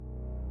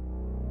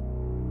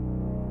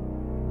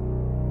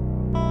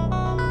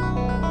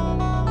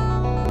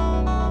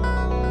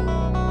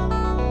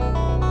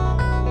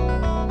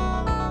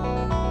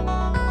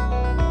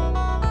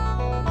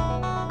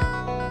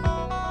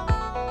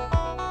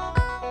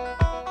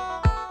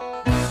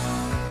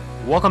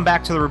Welcome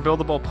back to the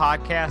Rebuildable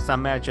Podcast.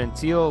 I'm Matt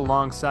Gentile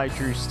alongside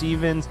Drew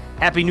Stevens.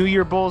 Happy New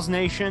Year, Bulls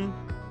Nation.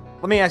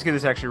 Let me ask you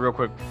this actually real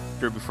quick,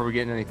 Drew, before we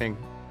get into anything.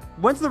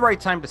 When's the right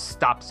time to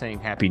stop saying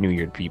Happy New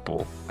Year to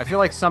people? I feel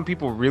like some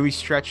people really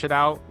stretch it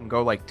out and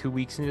go like 2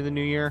 weeks into the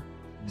new year.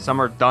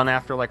 Some are done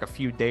after like a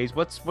few days.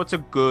 What's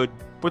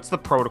the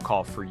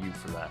protocol for you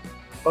for that?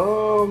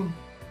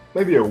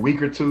 Maybe a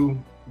week or two,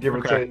 give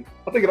or take.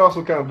 I think it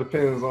also kind of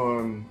depends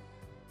on,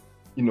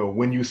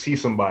 when you see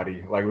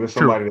somebody. Like with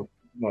somebody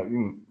that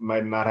you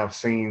might not have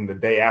seen the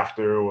day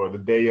after or the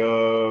day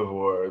of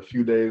or a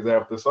few days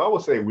after. So I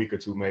would say a week or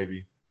two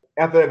maybe.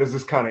 After that, it's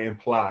just kind of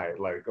implied,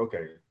 like,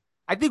 okay.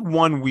 I think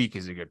 1 week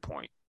is a good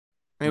point.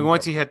 I mean,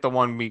 once you hit the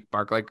 1 week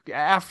mark, like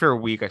after a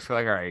week, I feel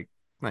like, all right,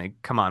 like,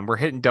 come on, we're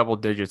hitting double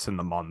digits in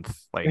the month.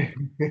 Like,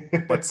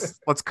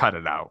 let's cut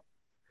it out.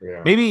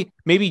 Yeah.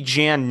 Maybe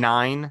Jan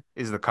 9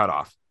 is the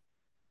cutoff.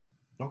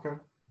 Okay.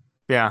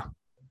 Yeah.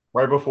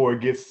 Right before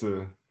it gets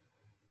to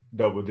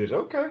double digits.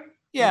 Okay.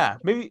 Yeah.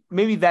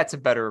 Maybe that's a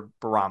better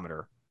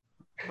barometer.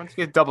 Once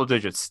you get double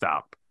digits,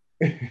 stop.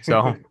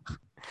 So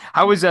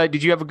how was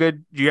did you have a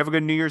good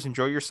New Year's?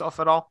 Enjoy yourself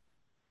at all?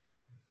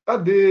 I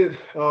did.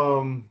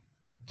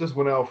 Just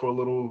went out for a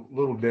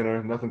little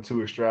dinner, nothing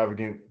too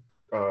extravagant.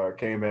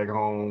 Came back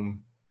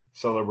home,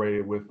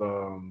 celebrated with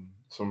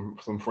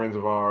some friends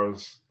of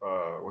ours.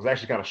 Was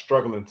actually kind of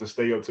struggling to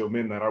stay up till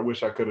midnight. I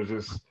wish I could have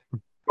just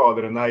called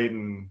it a night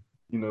and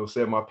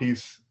said my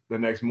piece the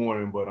next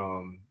morning, but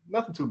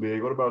nothing too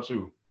big. What about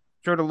you?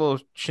 Enjoyed a little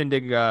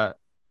shindig at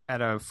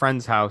a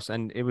friend's house,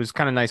 and it was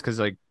kind of nice because,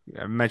 like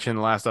I mentioned in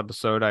the last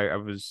episode, I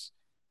was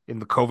in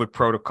the COVID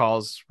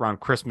protocols around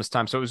Christmas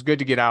time, so it was good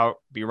to get out,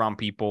 be around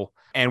people,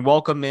 and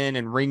welcome in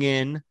and ring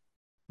in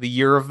the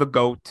year of the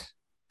GOAT,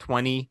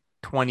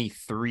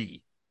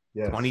 2023.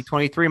 Yes.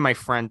 2023, my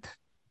friend,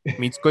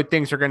 means good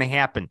things are going to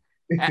happen.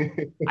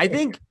 I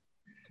think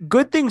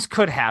good things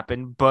could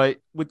happen, but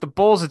with the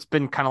Bulls, it's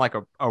been kind of like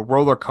a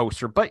roller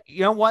coaster. But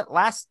you know what?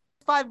 Last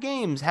 5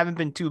 games haven't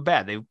been too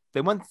bad.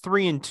 They went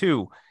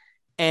 3-2.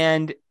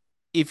 And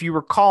if you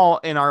recall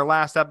in our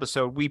last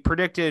episode, we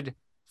predicted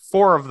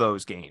 4 of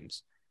those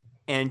games.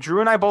 And Drew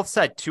and I both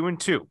said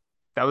 2-2.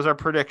 That was our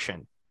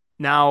prediction.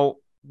 Now,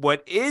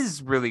 what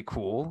is really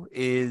cool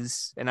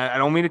is, and I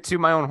don't mean to toot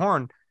my own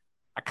horn,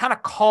 I kind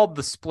of called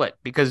the split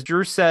because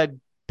Drew said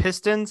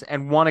Pistons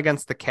and 1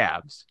 against the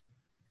Cavs.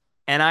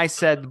 And I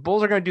said the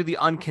Bulls are going to do the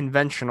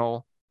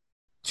unconventional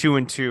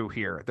 2-2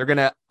 here. They're going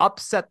to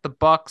upset the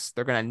Bucks.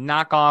 They're going to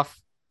knock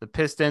off the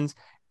Pistons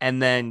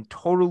and then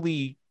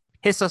totally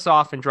piss us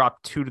off and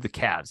drop 2 to the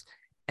Cavs.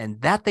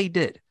 And that they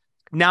did.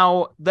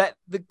 Now, that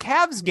the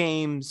Cavs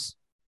games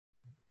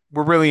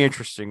were really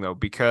interesting, though,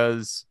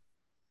 because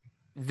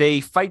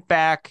they fight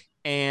back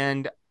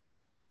and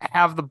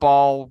have the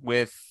ball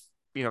with,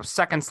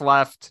 seconds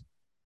left,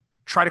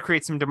 try to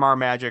create some DeMar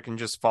magic and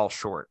just fall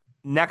short.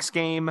 Next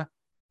game,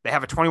 they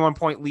have a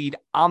 21-point lead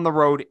on the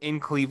road in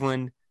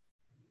Cleveland.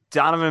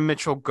 Donovan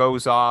Mitchell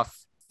goes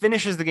off,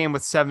 finishes the game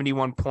with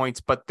 71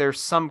 points, but there's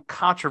some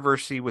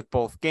controversy with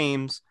both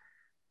games.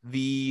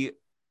 The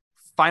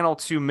final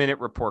 2-minute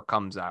report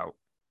comes out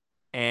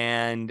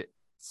and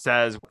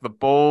says the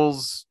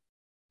Bulls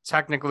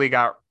technically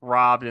got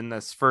robbed in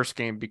this first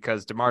game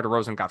because DeMar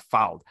DeRozan got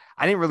fouled.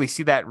 I didn't really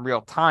see that in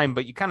real time,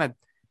 but you kind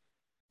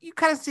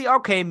of see,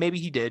 okay, maybe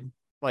he did,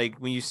 like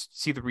when you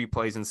see the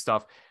replays and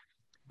stuff.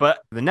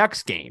 But the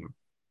next game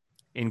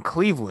in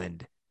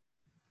Cleveland,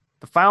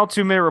 the final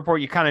 2-minute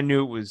report, you kind of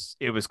knew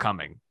it was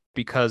coming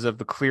because of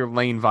the clear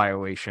lane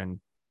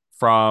violation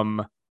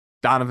from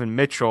Donovan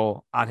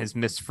Mitchell on his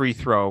missed free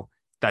throw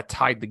that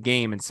tied the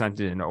game and sent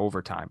it into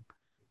overtime.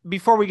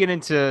 Before we get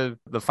into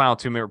the final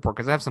 2-minute report,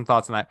 because I have some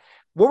thoughts on that,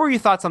 what were your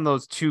thoughts on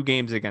those 2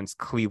 games against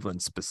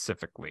Cleveland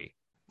specifically?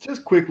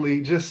 Just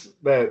quickly,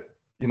 just that,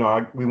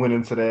 we went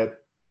into that,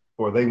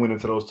 or they went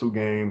into those 2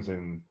 games,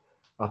 and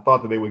I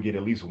thought that they would get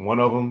at least one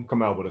of them,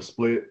 come out with a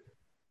split.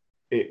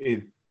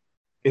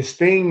 It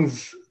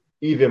stings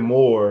even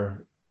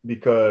more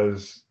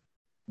because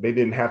they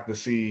didn't have to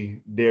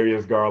see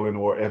Darius Garland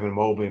or Evan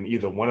Mobley in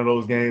either one of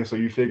those games. So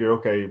you figure,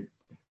 okay,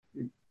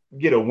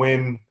 get a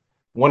win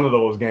one of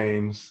those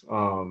games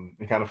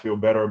and kind of feel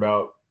better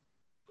about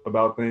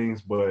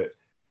things. But,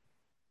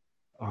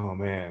 oh,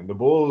 man, the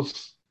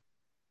Bulls,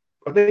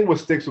 I think what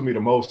sticks with me the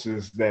most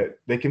is that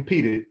they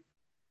competed,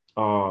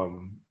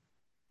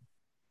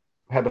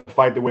 had to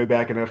fight their way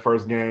back in that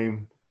first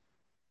game,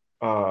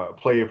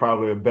 played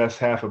probably the best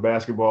half of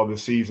basketball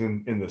this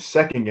season in the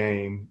second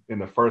game, in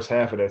the first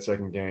half of that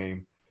second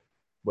game.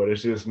 But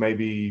it's just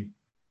maybe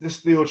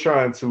just still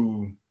trying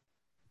to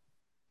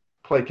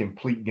play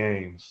complete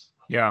games.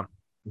 Yeah.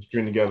 And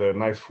string together a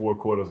nice 4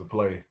 quarters of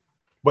play.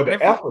 But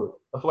the effort,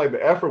 I feel like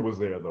the effort was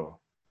there, though.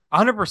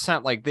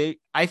 100%.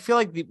 I feel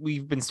like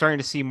we've been starting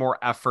to see more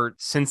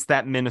effort since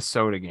that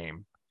Minnesota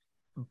game.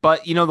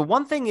 But, the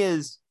one thing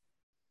is,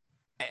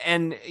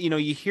 and,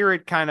 you hear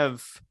it kind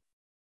of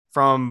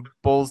from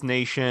Bulls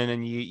Nation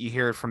and you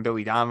hear it from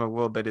Billy Donovan a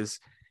little bit, is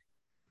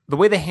the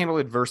way they handle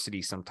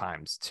adversity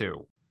sometimes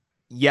too.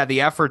 Yeah,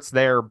 the effort's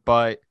there,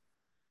 but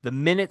the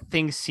minute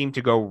things seem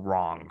to go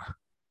wrong,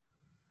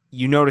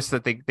 you notice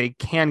that they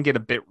can get a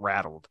bit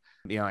rattled.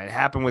 You know, it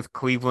happened with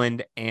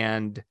Cleveland,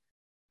 and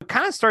it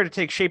kind of started to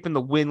take shape in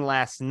the win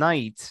last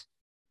night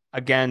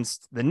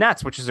against the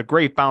Nets, which is a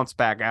great bounce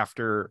back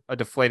after a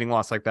deflating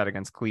loss like that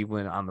against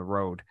Cleveland on the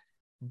road.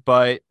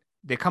 But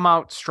they come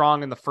out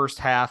strong in the first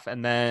half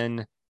and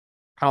then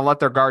kind of let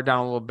their guard down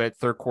a little bit,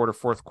 third quarter,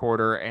 fourth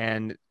quarter.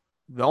 And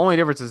the only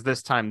difference is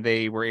this time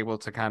they were able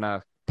to kind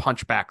of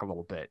punch back a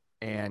little bit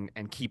and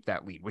keep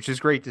that lead, which is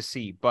great to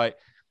see. But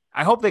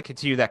I hope they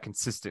continue that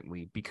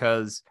consistently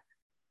because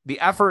the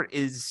effort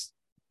is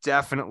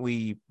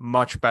definitely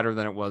much better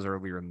than it was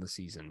earlier in the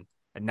season.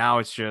 And now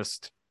it's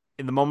just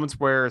in the moments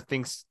where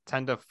things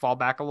tend to fall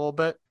back a little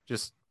bit,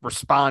 just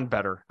respond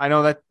better. I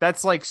know that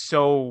that's like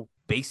so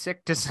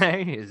basic to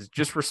say is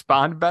just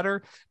respond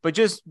better, but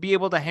just be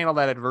able to handle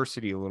that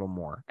adversity a little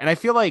more. And I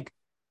feel like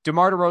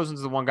DeMar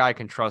DeRozan's the one guy I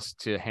can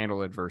trust to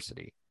handle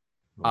adversity.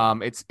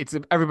 It's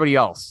everybody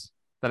else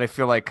that I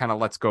feel like kind of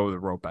lets go of the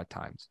rope at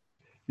times.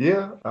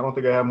 Yeah, I don't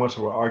think I have much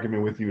of an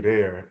argument with you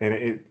there,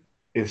 and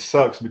it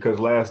sucks because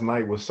last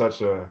night was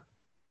such a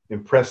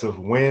impressive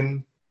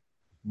win,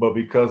 but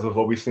because of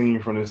what we've seen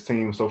from this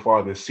team so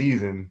far this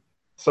season,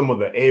 some of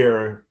the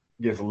air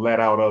gets let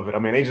out of it. I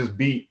mean, they just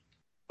beat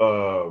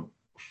a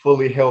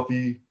fully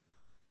healthy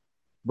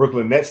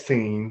Brooklyn Nets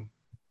team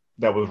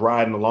that was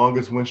riding the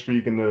longest win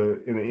streak in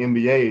the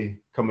NBA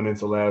coming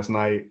into last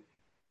night,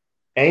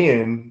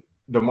 and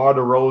DeMar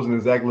DeRozan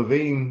and Zach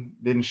LaVine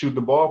didn't shoot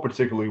the ball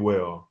particularly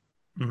well.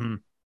 Mm-hmm.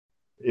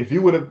 If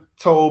you would have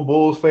told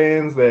Bulls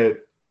fans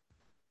that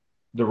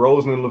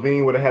DeRozan and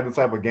LaVine would have had the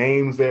type of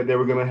games that they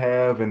were going to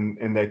have,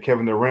 and that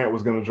Kevin Durant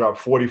was going to drop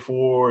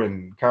 44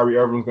 and Kyrie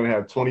Irving was going to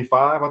have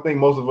 25, I think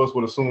most of us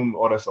would assume,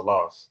 oh, that's a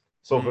loss.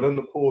 So for them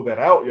to pull that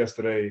out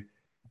yesterday,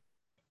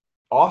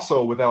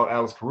 also without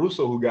Alex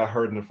Caruso, who got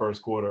hurt in the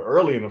first quarter,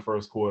 early in the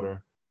first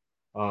quarter,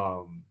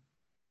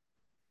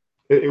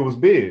 it was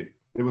big.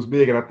 It was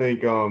big, and I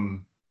think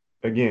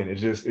again,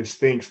 it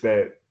stinks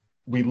that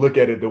we look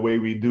at it the way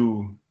we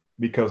do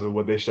because of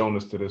what they've shown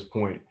us to this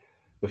point.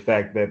 The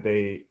fact that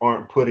they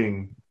aren't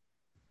putting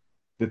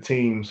the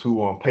teams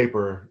who on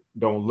paper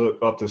don't look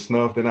up to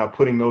snuff, they're not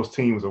putting those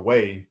teams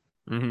away.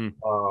 And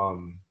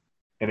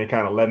they're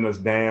kind of letting us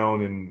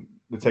down and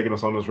they're taking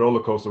us on this roller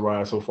coaster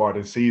ride so far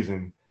this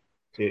season.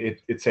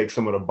 It takes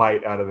some of the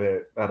bite out of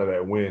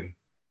that win.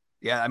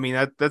 Yeah, I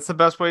mean that's the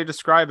best way to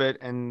describe it,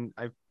 and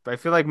I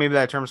feel like maybe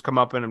that term's come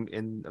up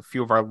in a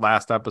few of our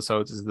last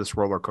episodes is this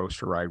roller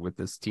coaster ride with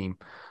this team.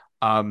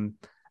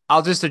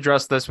 I'll just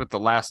address this with the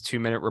last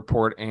 2-minute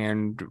report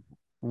and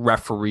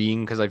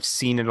refereeing because I've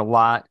seen it a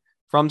lot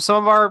from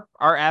some of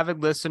our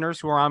avid listeners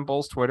who are on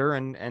Bulls Twitter,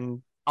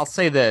 and I'll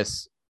say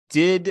this: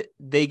 did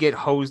they get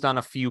hosed on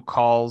a few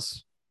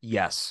calls?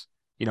 Yes,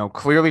 you know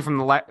clearly from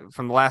the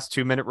last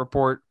 2-minute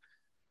report,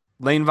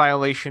 lane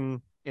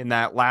violation in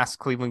that last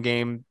Cleveland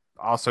game,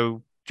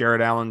 also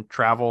Jared Allen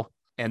travel,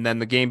 and then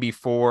the game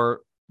before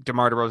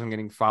DeMar DeRozan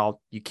getting fouled.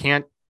 You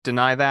can't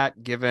deny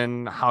that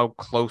given how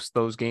close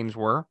those games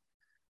were.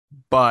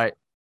 But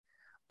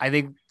I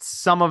think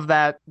some of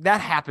that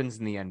happens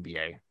in the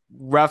NBA.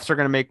 Refs are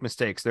going to make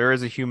mistakes. There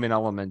is a human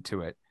element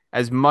to it.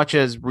 As much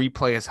as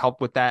replay has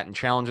helped with that and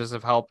challenges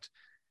have helped,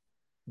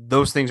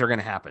 those things are going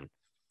to happen.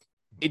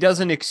 It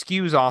doesn't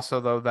excuse also,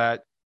 though,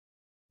 that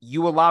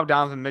you allow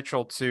Donovan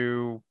Mitchell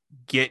to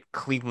get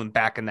Cleveland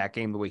back in that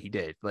game the way he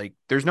did. Like,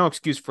 there's no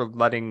excuse for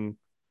letting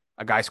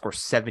a guy score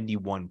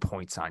 71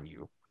 points on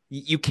you.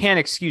 You can't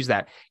excuse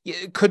that.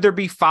 Could there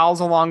be fouls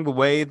along the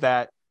way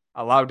that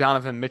allow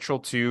Donovan Mitchell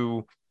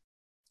to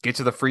get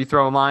to the free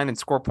throw line and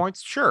score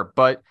points? Sure.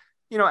 But,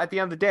 you know, at the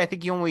end of the day, I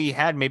think he only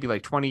had maybe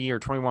like 20 or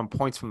 21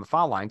 points from the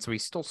foul line. So he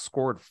still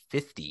scored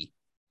 50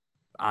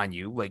 on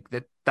you. Like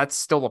that's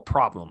still a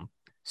problem.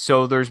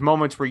 So there's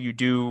moments where you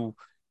do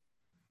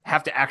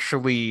have to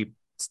actually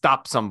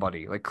stop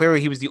somebody. Like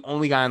clearly he was the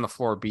only guy on the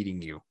floor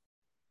beating you.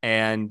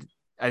 And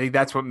I think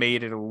that's what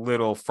made it a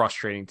little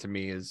frustrating to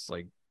me is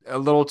like a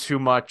little too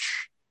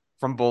much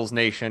from Bulls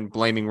Nation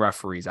blaming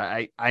referees.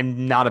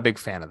 I'm not a big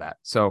fan of that.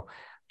 So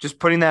just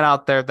putting that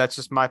out there. That's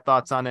just my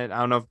thoughts on it. I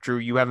don't know if Drew,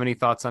 you have any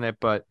thoughts on it,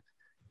 but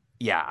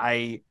yeah,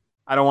 I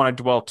don't want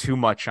to dwell too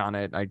much on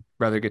it. I'd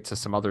rather get to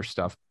some other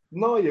stuff.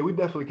 No, yeah, we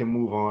definitely can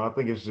move on. I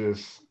think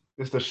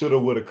it's the shoulda,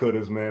 woulda,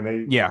 couldas,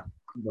 man. Yeah.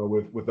 You know,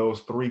 with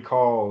those 3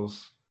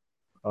 calls,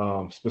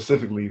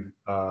 specifically,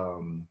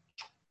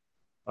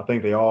 I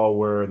think they all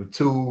were the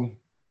 2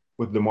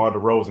 with DeMar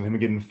DeRozan, him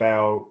getting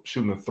fouled,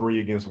 shooting a 3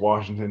 against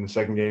Washington in the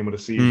second game of the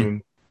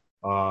season.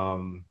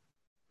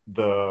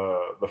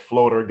 The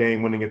floater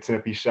game winning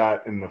attempt he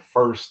shot in the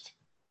first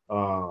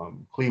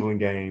Cleveland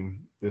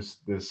game this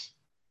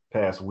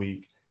past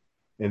week,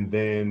 and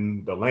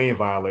then the lane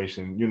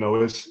violation. You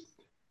know,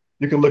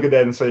 you can look at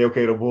that and say,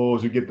 okay, the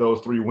Bulls, you get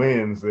those 3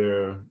 wins,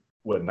 they're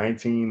what,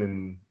 19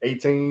 and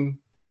 18?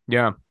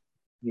 Yeah.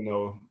 You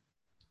know,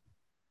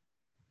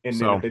 and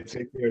then if they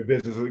take their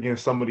business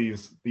against some of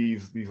these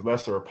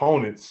lesser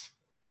opponents,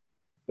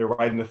 they're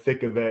right in the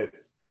thick of that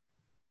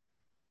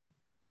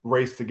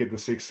race to get the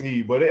 6th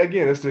seed. But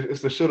again, it's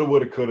the shoulda,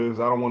 woulda, couldas.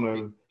 I don't want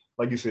to,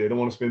 like you said, I don't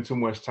want to spend too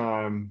much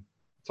time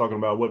talking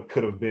about what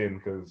could have been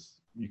because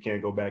you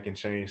can't go back and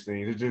change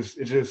things.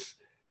 It just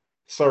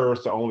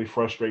serves to only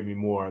frustrate me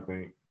more, I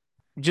think.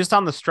 Just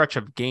on the stretch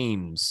of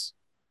games,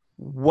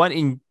 what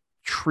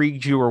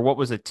intrigued you, or what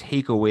was a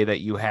takeaway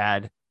that you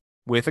had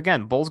with,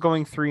 again, Bulls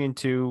going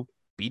 3-2,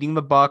 beating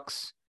the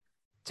Bucks,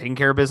 taking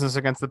care of business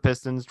against the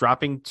Pistons,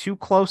 dropping 2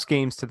 close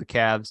games to the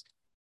Cavs,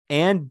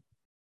 and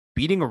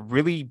beating a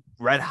really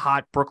red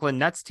hot Brooklyn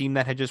Nets team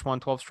that had just won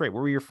 12 straight?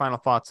 What were your final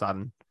thoughts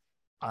on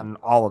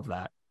all of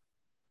that?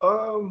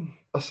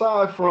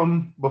 Aside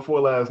from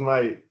before last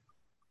night,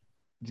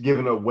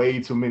 giving up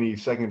way too many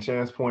second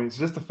chance points,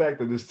 just the fact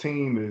that this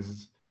team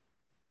is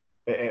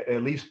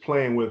at least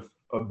playing with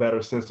a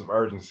better sense of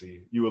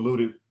urgency. You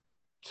alluded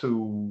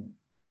to,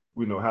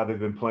 how they've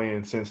been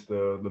playing since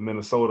the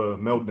Minnesota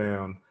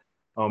meltdown.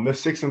 They're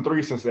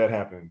 6-3 since that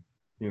happened.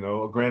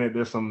 Granted,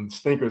 there's some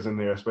stinkers in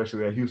there,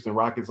 especially that Houston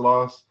Rockets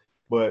loss,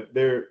 but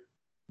they're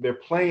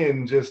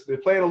playing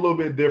a little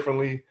bit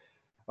differently.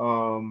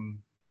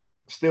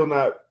 Still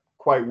not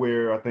quite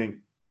where I think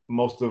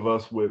most of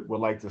us would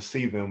like to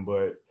see them,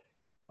 but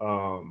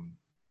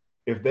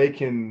if they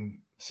can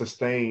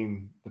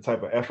sustain the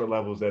type of effort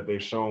levels that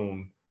they've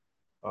shown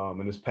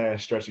in this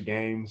past stretch of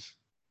games,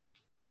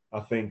 I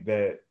think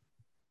that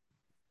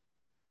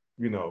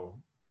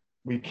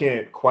we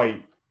can't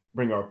quite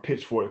bring our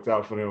pitchforks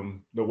out for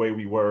them the way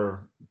we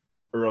were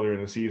earlier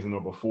in the season or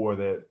before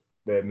that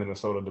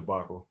Minnesota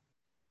debacle.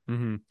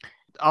 Mm-hmm.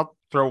 I'll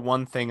throw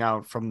one thing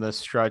out from this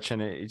stretch,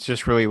 and it's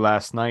just really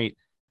last night.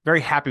 Very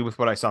happy with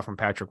what I saw from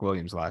Patrick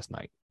Williams last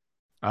night.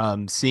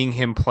 Seeing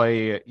him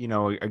play,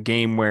 a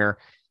game where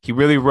he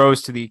really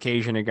rose to the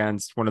occasion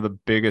against one of the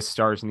biggest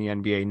stars in the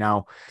NBA.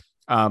 Now,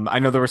 I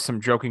know there was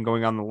some joking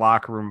going on in the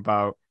locker room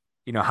about,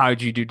 how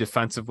did you do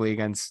defensively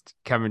against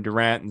Kevin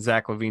Durant, and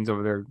Zach LaVine's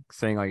over there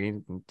saying, like,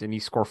 didn't he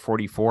score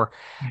 44?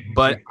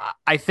 But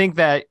I think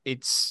that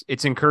it's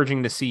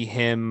encouraging to see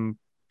him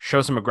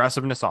show some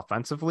aggressiveness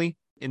offensively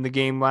in the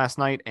game last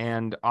night.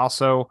 And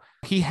also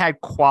he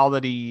had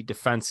quality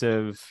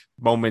defensive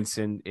moments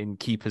in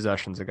key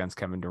possessions against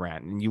Kevin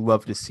Durant. And you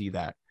love to see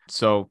that.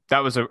 So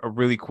that was a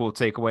really cool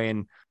takeaway.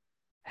 And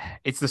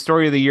it's the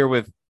story of the year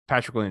with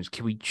Patrick Williams.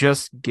 Can we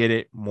just get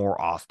it more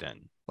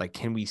often? Like,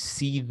 can we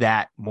see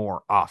that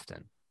more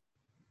often?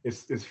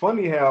 It's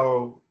funny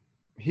how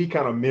he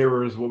kind of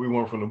mirrors what we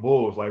want from the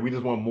Bulls. Like, we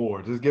just want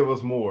more. Just give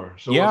us more.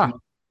 Show us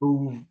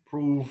more,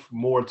 prove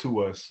more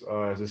to us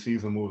as the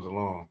season moves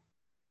along.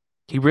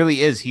 He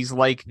really is. He's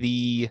like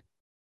the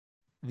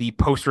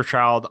poster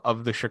child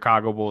of the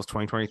Chicago Bulls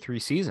 2023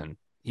 season.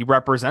 He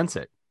represents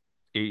it.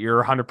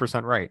 You're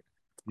 100% right.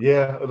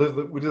 Yeah,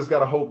 we just got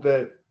to hope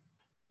that,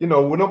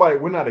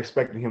 we're not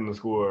expecting him to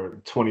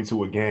score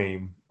 22 a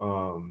game,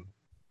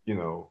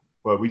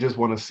 but we just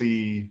want to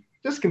see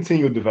just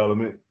continued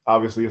development.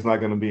 Obviously, it's not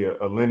going to be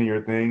a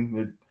linear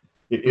thing.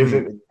 It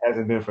isn't. It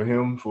hasn't been for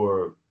him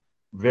for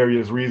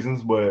various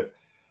reasons, but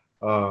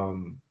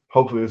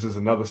hopefully this is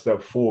another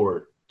step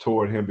forward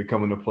toward him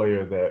becoming the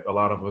player that a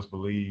lot of us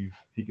believe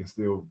he can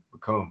still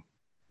become.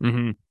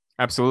 Mm-hmm.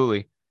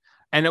 Absolutely.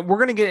 And we're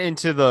going to get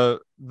into the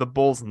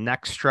Bulls'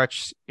 next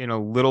stretch in a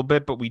little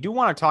bit, but we do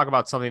want to talk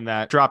about something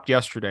that dropped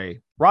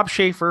yesterday. Rob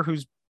Schaefer,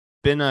 who's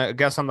been a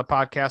guest on the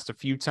podcast a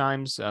few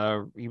times.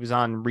 He was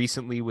on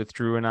recently with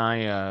Drew and I,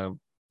 a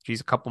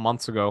couple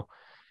months ago.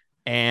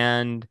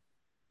 And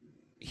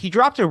he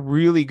dropped a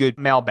really good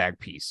mailbag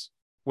piece,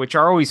 which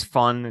are always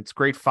fun. It's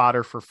great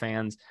fodder for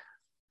fans,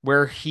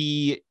 where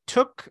he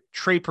took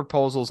trade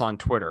proposals on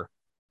Twitter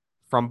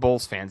from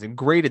Bulls fans and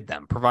graded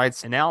them,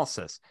 provides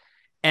analysis.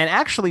 And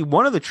actually,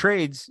 one of the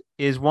trades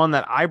is one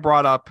that I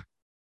brought up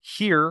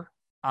here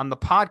on the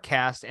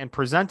podcast and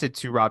presented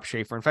to Rob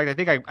Schaefer. In fact, I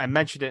think I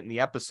mentioned it in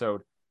the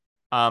episode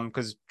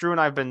because Drew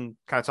and I have been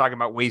kind of talking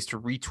about ways to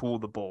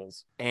retool the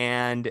Bulls.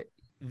 And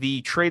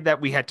the trade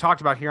that we had talked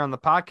about here on the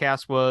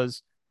podcast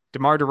was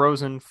DeMar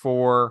DeRozan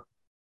for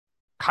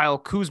Kyle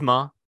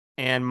Kuzma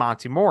and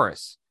Monty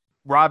Morris.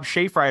 Rob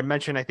Schaefer, I had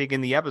mentioned, I think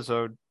in the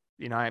episode,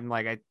 I'm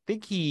like, I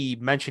think he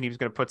mentioned he was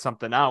going to put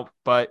something out,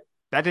 but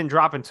that didn't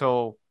drop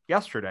until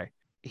yesterday.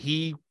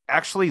 He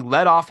actually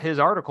led off his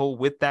article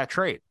with that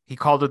trade. He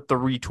called it the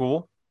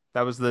retool.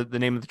 That was the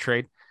name of the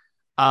trade.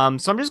 So I'm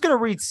just going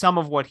to read some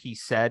of what he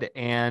said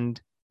and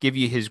give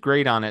you his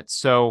grade on it.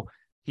 So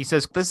he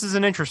says, this is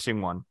an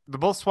interesting one. The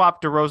Bulls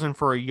swapped DeRozan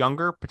for a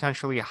younger,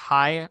 potentially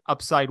high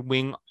upside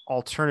wing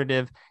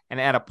alternative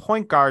and add a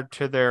point guard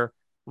to their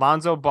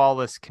Lonzo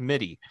Ball-less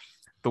committee.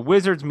 The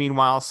Wizards,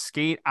 meanwhile,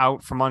 skate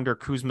out from under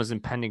Kuzma's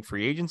impending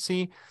free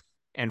agency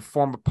and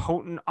form a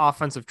potent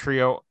offensive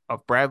trio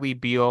of Bradley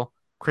Beal,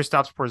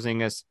 Kristaps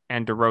Porzingis,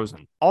 and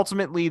DeRozan.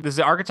 Ultimately, this is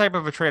the archetype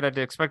of a trade I'd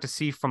expect to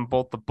see from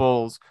both the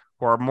Bulls,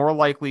 who are more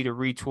likely to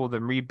retool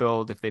than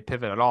rebuild if they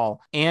pivot at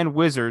all, and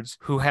Wizards,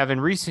 who have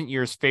in recent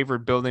years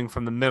favored building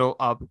from the middle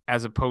up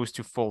as opposed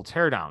to full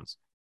teardowns.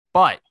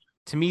 But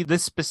to me,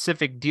 this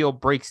specific deal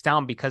breaks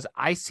down because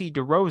I see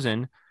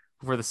DeRozan,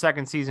 who for the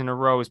second season in a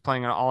row is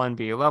playing at an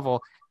all-NBA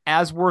level,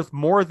 as worth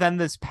more than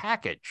this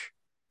package.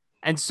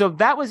 And so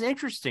that was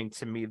interesting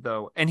to me,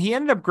 though. And he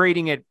ended up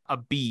grading it a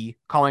B,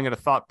 calling it a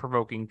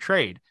thought-provoking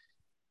trade.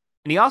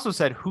 And he also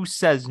said, who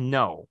says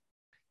no?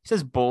 He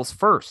says Bulls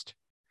first.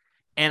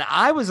 And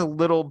I was a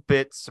little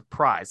bit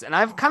surprised. And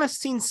I've kind of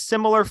seen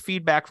similar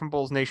feedback from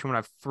Bulls Nation when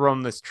I've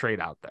thrown this trade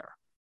out there,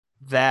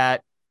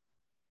 that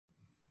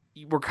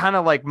we're kind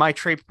of like, my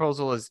trade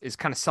proposal is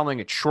kind of selling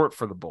it short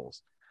for the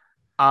Bulls.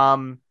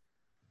 I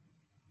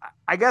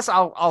guess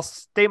I'll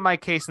state my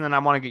case, and then I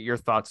want to get your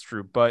thoughts,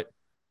 Drew. But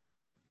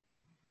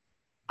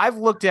I've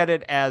looked at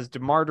it as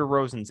DeMar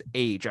DeRozan's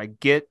age. I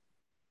get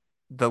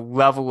the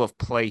level of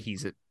play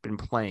he's been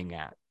playing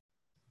at,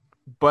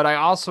 but I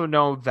also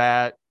know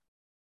that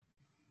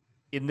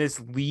in this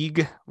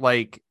league,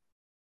 like,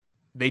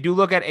 they do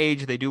look at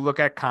age, they do look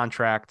at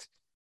contract.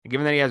 And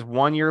given that he has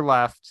 1 year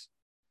left,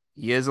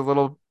 he is a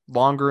little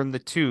longer in the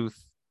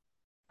tooth.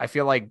 I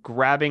feel like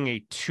grabbing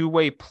a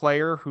two-way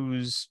player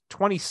who's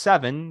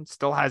 27,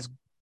 still has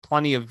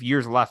plenty of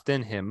years left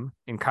in him,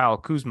 in Kyle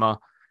Kuzma,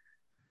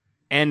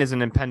 and is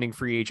an impending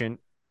free agent,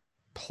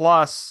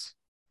 plus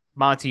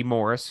Monty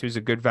Morris, who's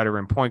a good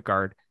veteran point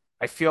guard.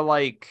 I feel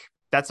like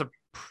that's a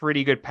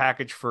pretty good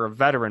package for a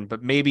veteran,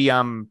 but maybe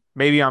I'm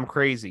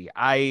crazy.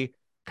 I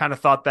kind of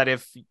thought that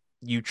if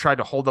you tried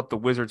to hold up the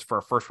Wizards for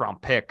a first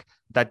round pick,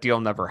 that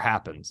deal never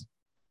happens.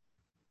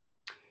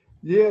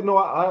 Yeah, no,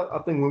 I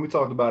think when we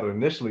talked about it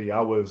initially, I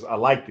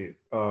liked it.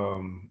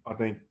 I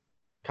think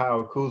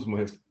Kyle Kuzma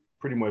has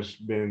pretty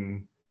much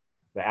been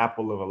the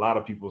apple of a lot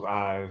of people's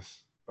eyes,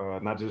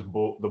 not just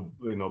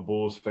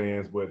Bulls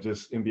fans, but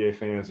just NBA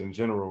fans in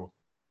general.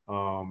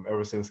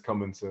 Ever since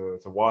coming to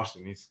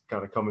Washington, he's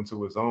kind of coming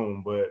to his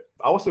own. But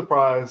I was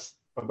surprised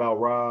about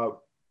Rob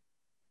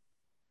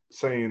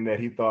saying that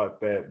he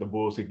thought that the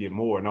Bulls could get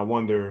more, and I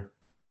wonder,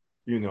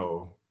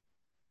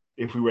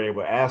 if we were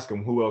able to ask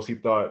him who else he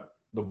thought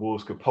the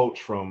Bulls could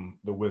poach from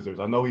the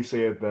Wizards. I know he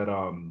said that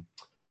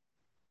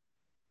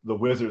the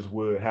Wizards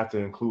would have to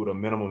include a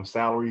minimum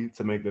salary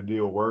to make the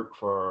deal work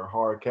for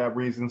hard cap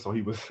reasons. So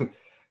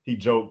he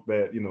joked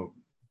that,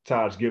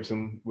 Taj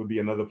Gibson would be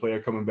another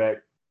player coming back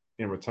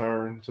in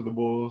return to the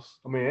Bulls.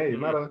 I mean, hey,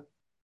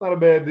 not a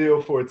bad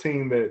deal for a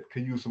team that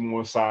could use some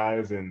more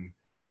size and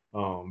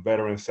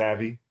veteran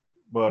savvy.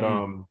 But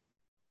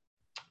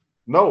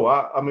no,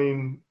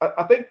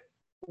 I think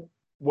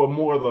what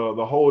more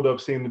the holdup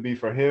seemed to be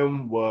for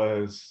him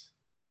was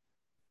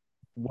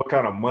what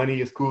kind of money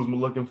is Kuzma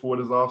looking for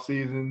this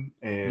offseason,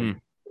 and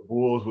the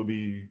Bulls would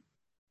be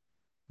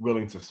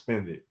willing to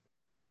spend it.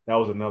 That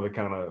was another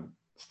kind of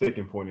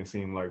sticking point, it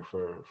seemed like,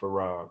 for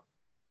Rob.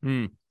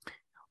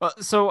 Well,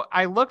 so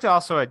I looked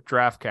also at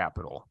draft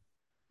capital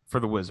for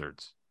the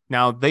Wizards.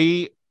 Now,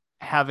 they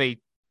have a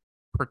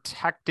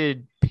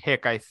protected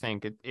pick, I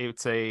think.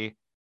 It's a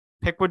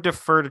pick would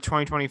defer to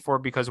 2024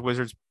 because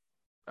Wizards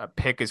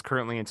pick is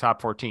currently in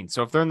top 14.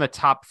 So if they're in the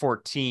top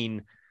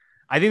 14,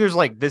 I think there's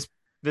like this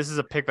is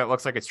a pick that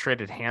looks like it's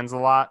traded hands a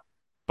lot,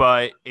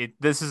 but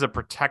this is a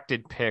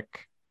protected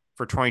pick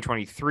for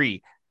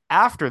 2023.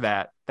 After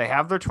that, they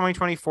have their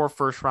 2024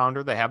 first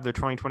rounder, they have their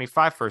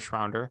 2025 first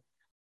rounder.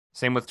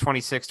 Same with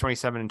 26,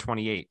 27, and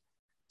 28.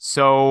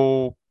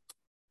 So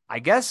I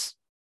guess,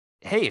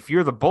 hey, if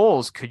you're the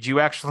Bulls, could you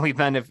actually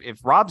then, if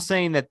Rob's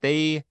saying that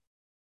they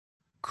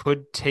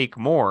could take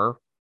more,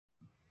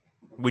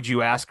 would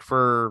you ask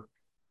for,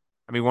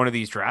 one of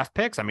these draft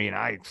picks? I mean,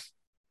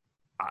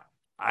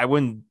 I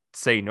wouldn't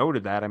say no to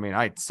that. I mean,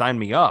 I'd sign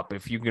me up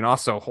if you can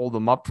also hold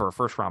them up for a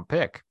first round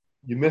pick.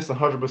 You miss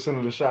 100%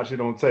 of the shots you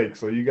don't take,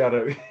 so you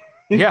gotta,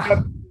 you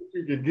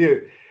can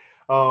get.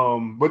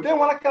 But then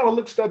when I kind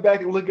of step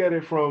back and look at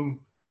it from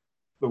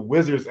the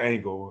Wizards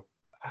angle,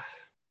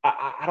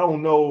 I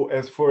don't know,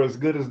 as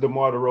good as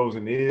DeMar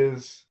DeRozan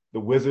is, the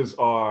Wizards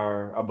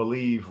are, I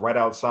believe, right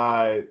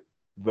outside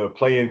the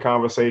play-in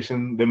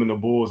conversation. Them and the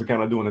Bulls are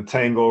kind of doing a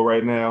tango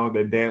right now.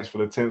 They dance for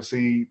the 10th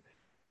seed.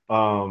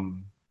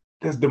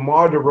 Does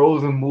DeMar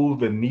DeRozan move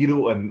the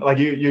needle? And like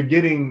you're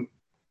getting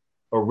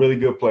a really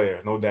good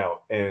player, no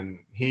doubt. And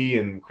he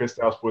and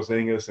Kristaps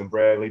Porzingis and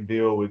Bradley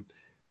Beal would,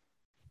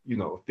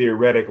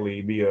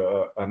 theoretically be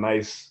a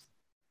nice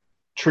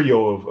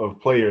trio of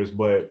players,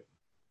 but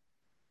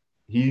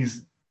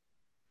he's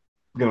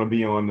going to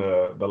be on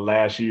the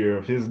last year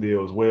of his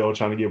deal as well,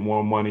 trying to get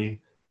more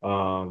money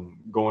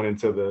going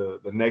into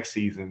the next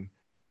season.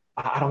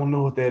 I don't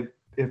know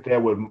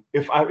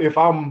if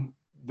I'm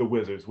the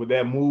Wizards, would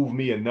that move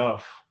me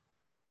enough?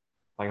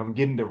 Like, I'm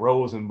getting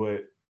DeRozan,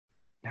 but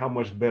how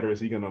much better is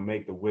he going to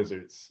make the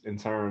Wizards in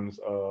terms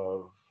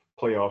of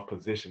playoff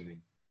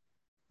positioning?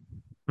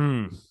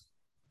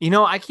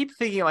 I keep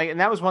thinking, like, and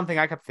that was one thing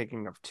I kept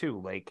thinking of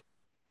too. Like,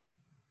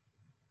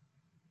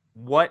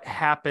 what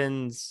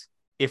happens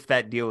if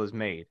that deal is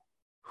made?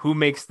 Who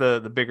makes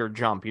the bigger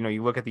jump?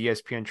 You look at the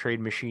ESPN trade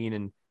machine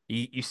and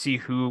you see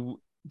who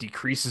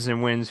decreases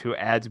in wins, who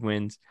adds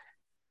wins.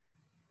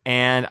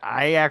 And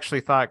I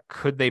actually thought,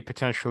 could they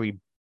potentially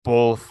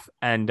both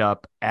end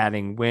up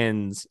adding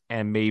wins?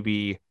 And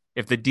maybe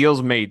if the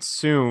deal's made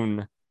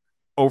soon,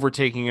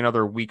 overtaking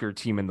another weaker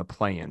team in the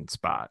play-in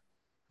spot,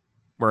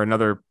 where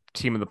another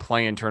team in the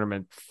play-in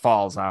tournament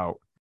falls out.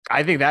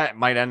 I think that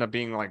might end up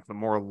being like the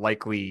more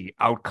likely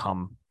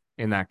outcome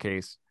in that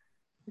case,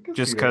 I can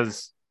just see that.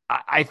 because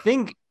I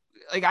think,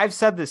 like I've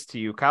said this to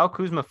you, Kyle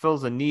Kuzma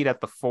fills a need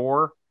at the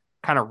 4,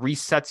 kind of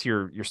resets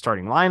your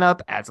starting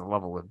lineup, adds a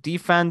level of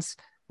defense,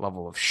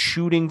 level of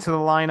shooting to the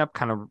lineup,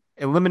 kind of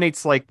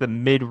eliminates like the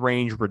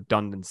mid-range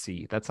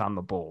redundancy that's on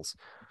the Bulls.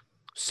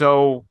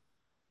 So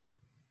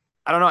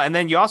I don't know. And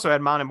then you also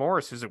had Monte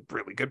Morris, who's a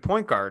really good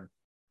point guard.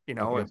 I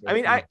think I so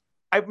mean, too.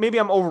 I maybe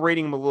I'm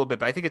overrating him a little bit,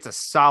 but I think it's a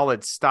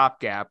solid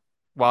stopgap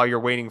while you're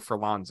waiting for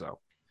Lonzo.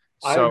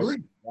 I So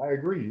agree. I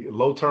agree.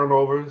 Low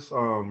turnovers,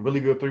 really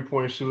good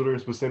 3-point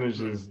shooters. Percentage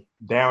mm, is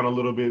down a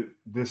little bit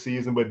this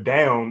season, but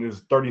down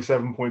is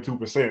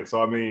 37.2%.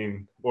 So I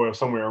mean, or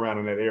somewhere around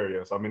in that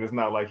area. So I mean, it's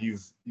not like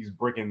he's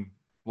breaking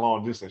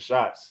long distance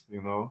shots,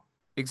 you know.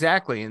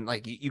 exactly. And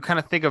like you kind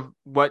of think of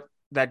what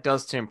that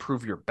does to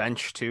improve your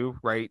bench too,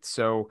 right?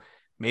 So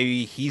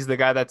maybe he's the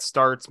guy that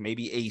starts,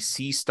 maybe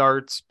AC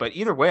starts, but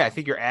either way, I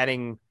think you're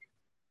adding,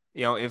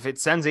 if it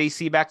sends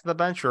AC back to the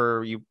bench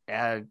or you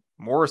add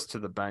Morris to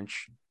the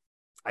bench,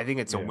 I think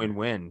it's a Yeah.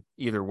 win-win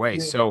either way. Yeah.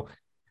 So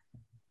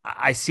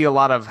I see a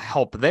lot of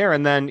help there.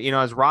 And then,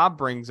 as Rob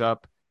brings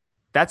up,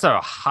 that's a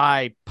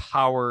high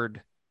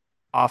powered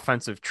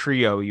offensive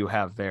trio you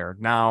have there.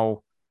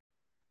 Now,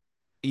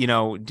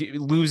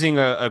 losing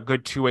a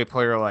good two-way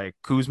player like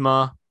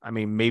Kuzma, I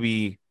mean,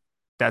 maybe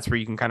that's where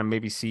you can kind of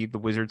maybe see the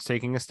Wizards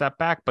taking a step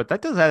back, but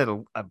that does add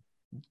a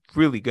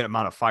really good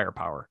amount of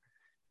firepower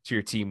to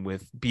your team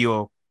with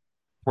Beal,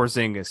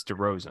 Porzingis,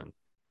 DeRozan.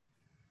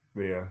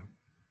 Yeah.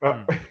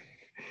 Uh, Hmm.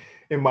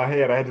 in my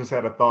head, I just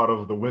had a thought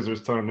of the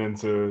Wizards turning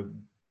into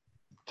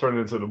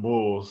the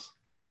Bulls.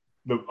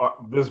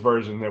 This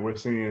version that we're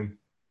seeing.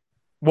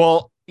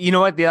 Well, you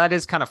know what? That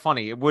is kind of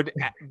funny. It would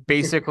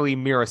basically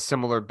mirror a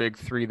similar big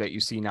three that you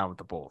see now with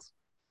the Bulls,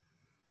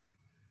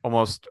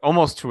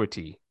 almost to a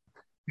T.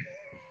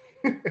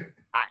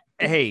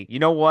 Hey, you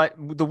know what?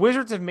 The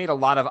Wizards have made a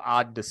lot of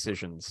odd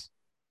decisions.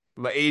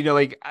 What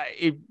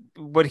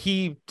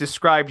he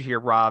described here,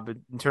 Rob,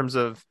 in terms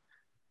of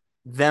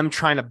them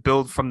trying to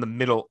build from the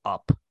middle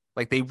up.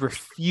 Like they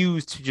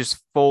refuse to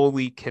just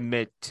fully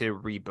commit to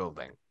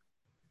rebuilding.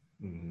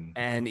 Mhm.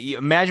 And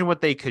imagine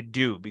what they could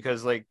do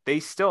because like they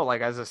still,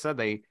 like as I said,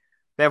 they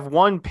have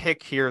one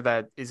pick here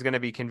that is going to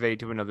be conveyed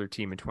to another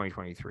team in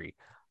 2023.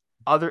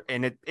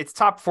 It's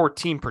top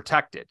 14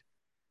 protected.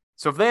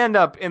 So if they end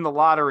up in the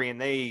lottery and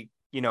they,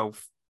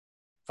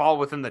 fall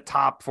within the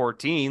top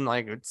 14,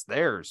 like it's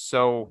theirs.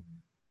 So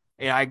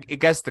I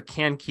guess the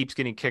can keeps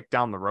getting kicked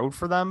down the road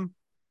for them,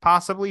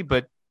 possibly,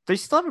 but they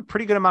still have a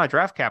pretty good amount of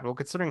draft capital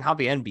considering how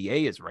the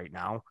NBA is right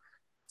now.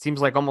 It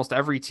seems like almost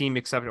every team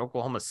except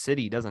Oklahoma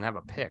City doesn't have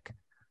a pick.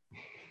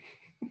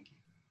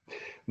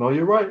 No,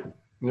 you're right.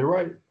 You're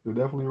right. You're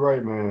definitely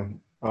right,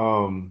 man.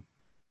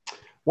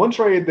 One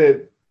trade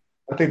that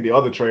I think the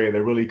other trade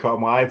that really caught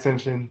my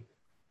attention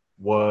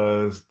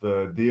was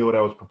the deal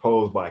that was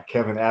proposed by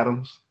Kevin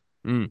Adams.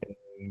 Mm.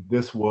 And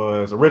this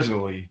was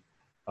originally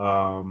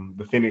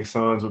the Phoenix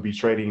Suns would be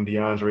trading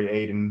DeAndre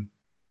Ayton,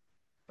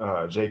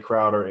 Jay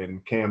Crowder,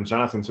 and Cam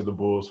Johnson to the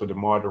Bulls for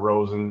DeMar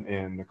DeRozan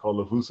and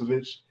Nikola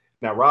Vucevic.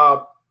 Now,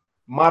 Rob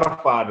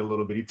modified a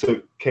little bit. He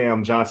took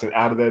Cam Johnson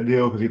out of that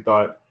deal because he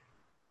thought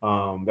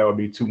that would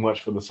be too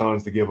much for the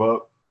Suns to give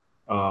up.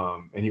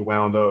 And he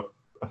wound up,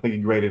 I think he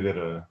graded it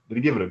did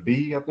he give it a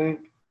B, I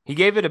think? He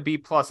gave it a B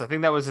plus. I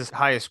think that was his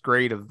highest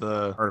grade of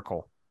the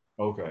article.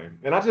 Okay.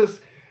 And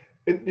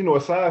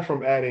aside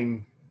from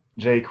adding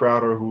Jay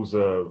Crowder, who's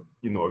a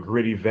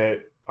gritty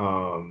vet,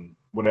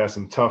 would add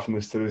some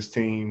toughness to this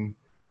team.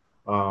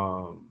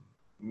 Um,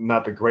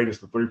 Not the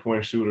greatest of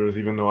 3-point shooters,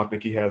 even though I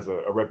think he has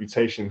a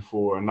reputation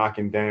for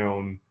knocking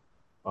down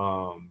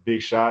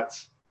big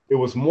shots. It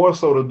was more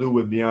so to do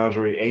with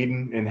DeAndre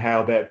Ayton and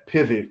how that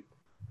pivot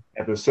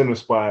at the center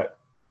spot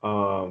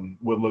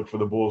would look for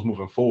the Bulls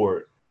moving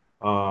forward.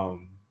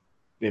 Um,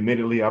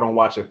 Admittedly, I don't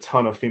watch a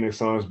ton of Phoenix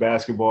Suns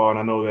basketball, and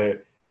I know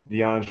that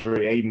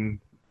DeAndre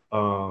Ayton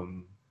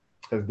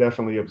has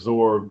definitely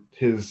absorbed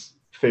his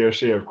fair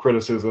share of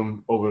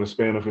criticism over the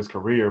span of his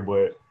career.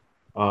 But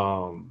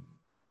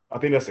I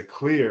think that's a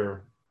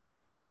clear,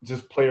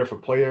 just player for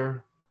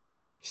player,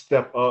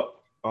 step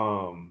up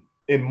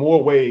in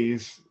more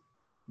ways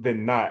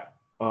than not.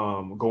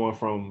 Going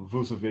from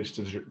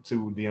Vucevic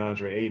to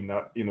DeAndre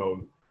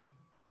Ayton,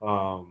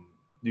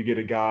 you get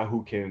a guy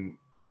who can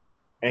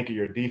anchor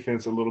your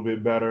defense a little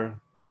bit better.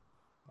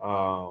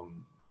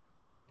 Um,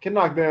 can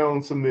knock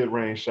down some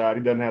mid-range shot.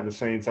 He doesn't have the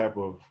same type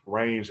of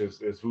range as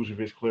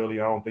Vucevic. Clearly,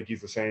 I don't think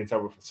he's the same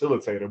type of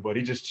facilitator, but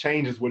he just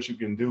changes what you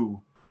can do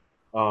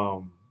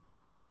um,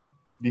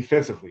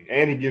 defensively,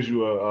 and he gives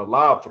you a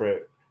lob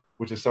threat,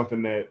 which is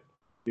something that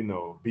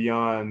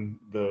beyond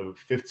the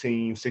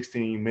 15,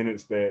 16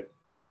 minutes that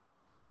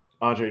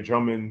Andre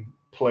Drummond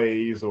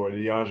plays or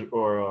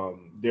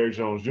Derrick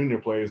Jones Jr.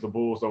 plays, the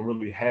Bulls don't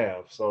really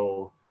have.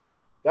 So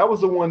that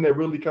was the one that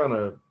really kind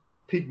of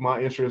piqued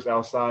my interest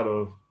outside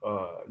of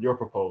your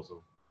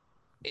proposal.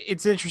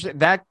 it's interesting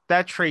that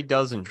trade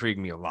does intrigue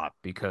me a lot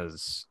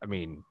because I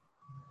mean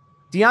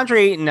DeAndre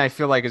Ayton, I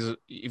feel like is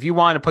if you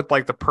want to put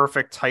like the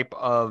perfect type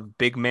of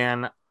big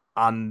man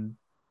on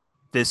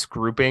this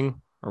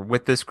grouping or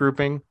with this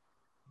grouping,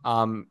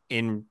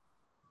 in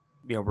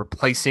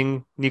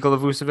replacing Nikola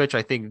Vucevic,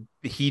 I think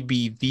he'd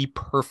be the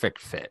perfect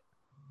fit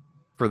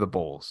for the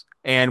Bulls.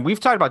 And we've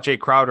talked about Jay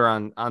Crowder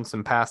on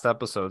some past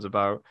episodes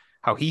about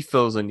how he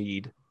fills a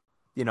need,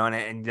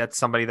 and that's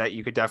somebody that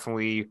you could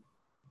definitely,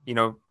 you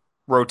know,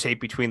 rotate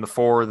between the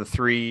four or the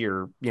three,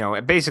 or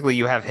basically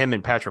you have him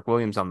and Patrick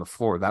Williams on the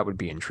floor. That would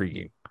be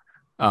intriguing.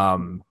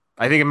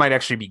 I think it might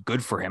actually be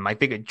good for him. I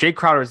think Jay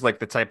Crowder is like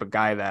the type of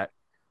guy that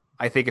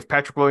I think if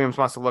Patrick Williams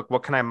wants to look,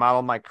 what can I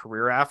model my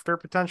career after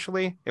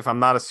potentially if I'm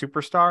not a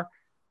superstar?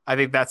 I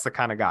think that's the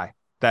kind of guy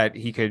that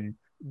he could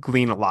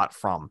glean a lot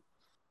from.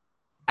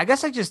 I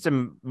guess I just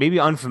am maybe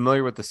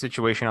unfamiliar with the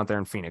situation out there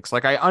in Phoenix.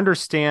 Like I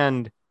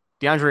understand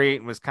DeAndre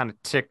Ayton was kind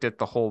of ticked at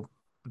the whole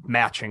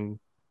matching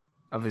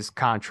of his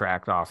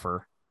contract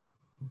offer,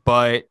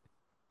 but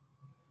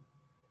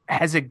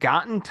has it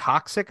gotten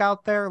toxic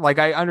out there? Like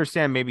I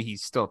understand maybe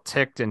he's still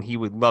ticked and he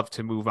would love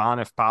to move on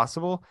if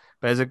possible,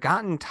 but has it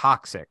gotten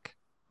toxic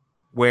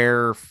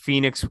where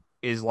Phoenix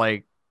is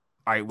like,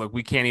 all right, look,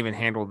 we can't even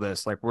handle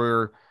this. Like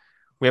we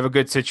have a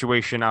good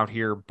situation out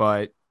here,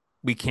 but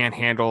we can't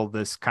handle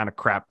this kind of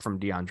crap from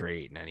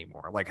DeAndre Ayton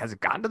anymore. Like, has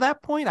it gotten to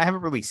that point? I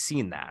haven't really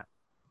seen that.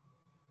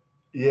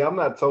 Yeah, I'm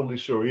not totally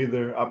sure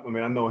either. I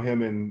mean, I know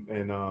him and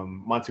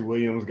Monty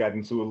Williams got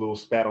into a little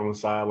spat on the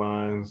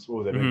sidelines.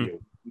 What was that, maybe Mm-hmm. a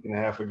week and a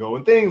half ago?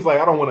 And things like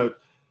I don't want to,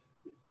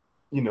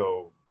 you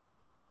know,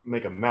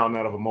 make a mountain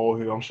out of a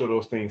molehill. I'm sure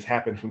those things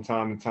happen from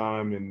time to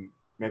time, and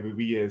maybe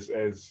we as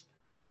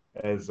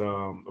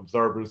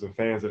observers and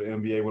fans of the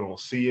NBA we don't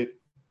see it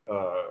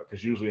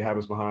because usually it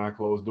happens behind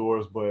closed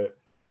doors. But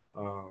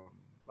um,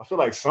 I feel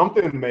like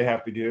something may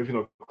have to give.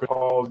 Chris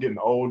Paul's getting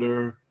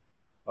older.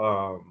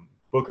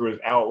 Booker is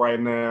out right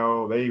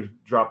now. They've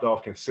dropped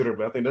off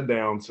considerably. I think they're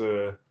down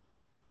to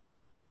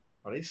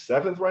are they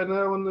seventh right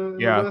now in the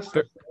Yeah. West?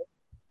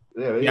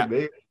 Yeah, Yeah.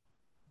 they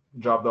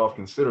dropped off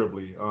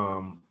considerably.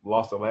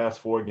 Lost the last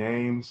 4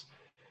 games.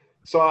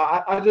 So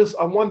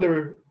I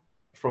wonder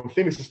from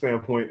Phoenix's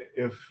standpoint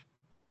if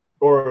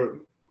or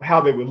how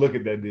they would look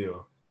at that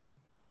deal.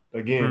 Mm.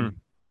 Again,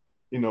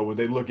 would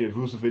they look at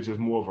Vucevic as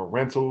more of a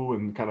rental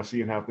and kind of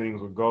seeing how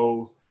things would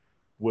go?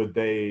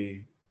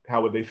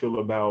 How would they feel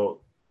about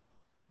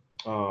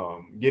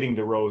getting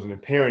DeRozan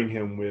and pairing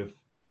him with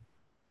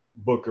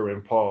Booker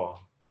and Paul?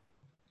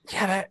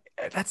 Yeah,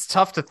 that's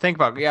tough to think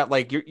about. Yeah,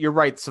 like you're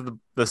right. So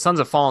the Suns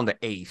have fallen to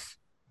eighth.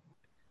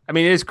 I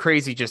mean, it is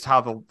crazy just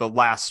how the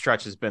last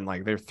stretch has been.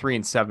 Like they're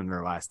 3-7 in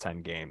their last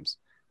 10 games.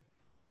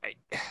 I,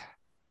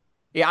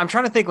 yeah, I'm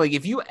trying to think. Like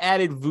if you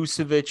added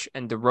Vucevic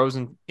and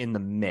DeRozan in the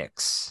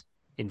mix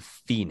in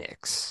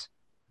Phoenix,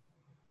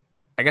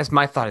 I guess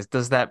my thought is,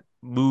 does that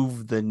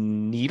move the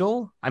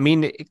needle? I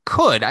mean, it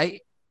could. I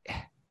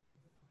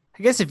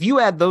guess if you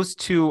add those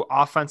two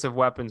offensive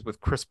weapons with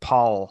Chris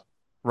Paul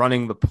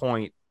running the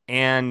point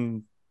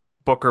and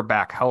Booker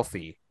back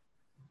healthy,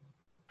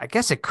 I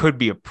guess it could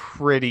be a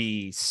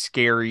pretty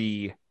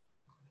scary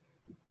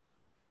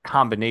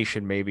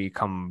combination maybe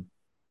come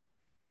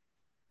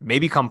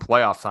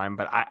playoff time,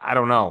 but I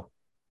don't know.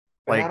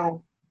 And I Like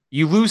don't.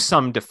 you lose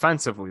some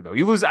defensively though.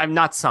 I'm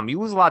not some. You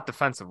lose a lot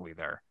defensively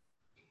there.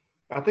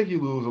 I think you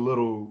lose a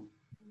little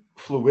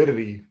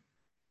fluidity,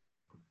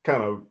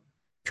 kind of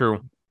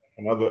True.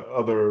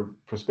 another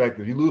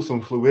perspective. You lose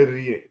some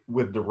fluidity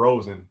with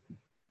DeRozan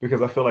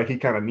because I feel like he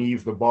kind of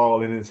needs the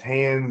ball in his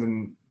hands,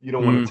 and you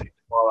don't want Mm, to take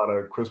the ball out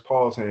of Chris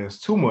Paul's hands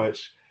too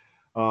much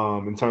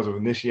in terms of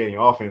initiating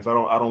offense. I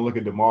don't look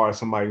at DeMar as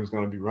somebody who's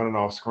going to be running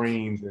off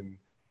screens and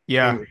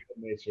yeah. things of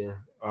that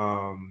nature.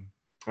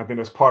 I think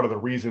that's part of the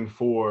reason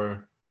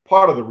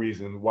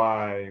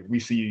why we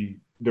see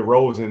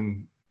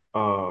DeRozan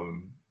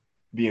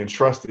being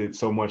trusted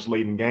so much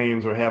late in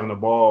games or having the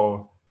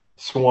ball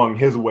swung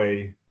his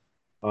way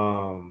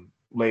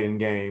late in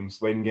game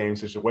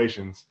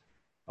situations.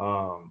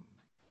 Um,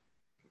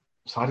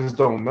 so I just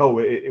don't know.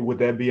 Would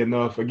that be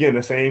enough? Again,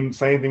 the same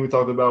thing we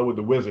talked about with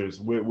the Wizards.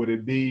 Would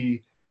it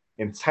be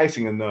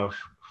enticing enough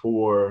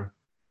for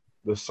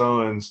the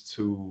Suns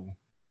to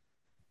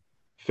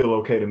feel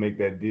okay to make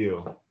that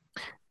deal?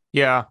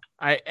 Yeah.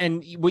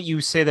 And what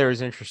you say there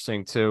is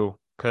interesting too,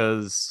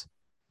 because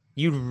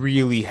you'd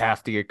really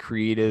have to get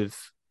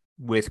creative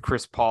with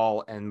Chris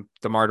Paul and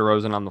DeMar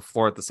DeRozan on the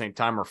floor at the same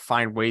time, or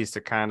find ways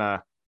to kind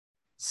of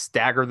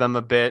stagger them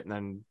a bit and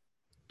then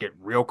get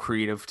real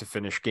creative to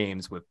finish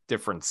games with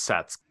different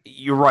sets.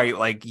 You're right.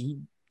 Like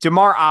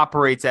DeMar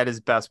operates at his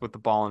best with the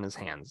ball in his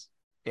hands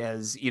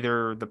as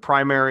either the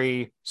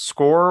primary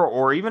scorer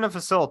or even a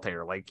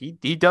facilitator. Like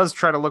he does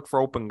try to look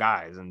for open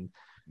guys. And,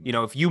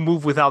 if you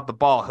move without the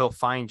ball, he'll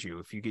find you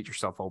if you get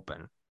yourself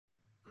open.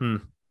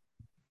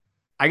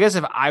 I guess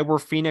if I were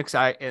Phoenix,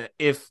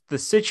 if the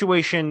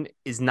situation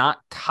is not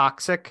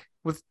toxic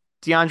with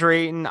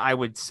DeAndre Ayton, I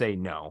would say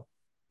no.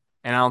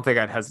 And I don't think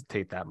I'd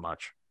hesitate that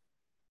much.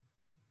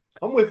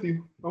 I'm with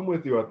you. I'm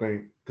with you. I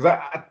think because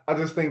I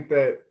just think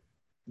that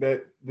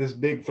this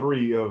big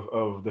three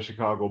of the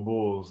Chicago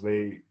Bulls,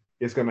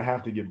 it's going to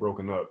have to get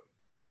broken up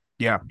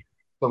Yeah.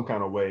 some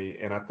kind of way.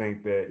 And I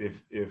think that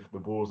if the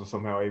Bulls are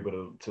somehow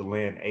able to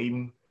land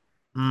Aiden,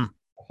 Mm.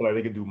 I feel like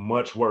they could do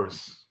much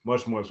worse,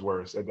 much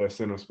worse at that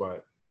center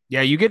spot.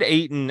 Yeah, you get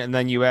Aiton and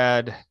then you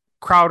add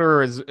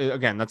Crowder is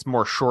again, that's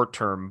more short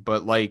term,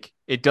 but like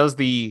it does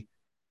the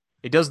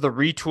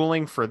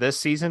retooling for this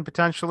season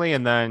potentially,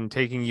 and then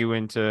taking you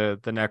into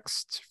the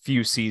next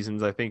few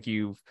seasons. I think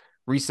you've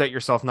reset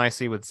yourself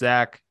nicely with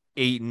Zach,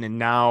 Aiton, and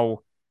now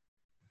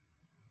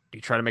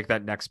you try to make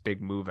that next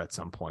big move at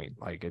some point.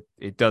 Like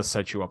it does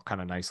set you up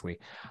kind of nicely.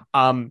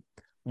 Um,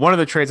 One of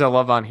the trades I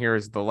love on here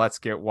is the Let's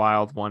Get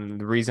Wild one.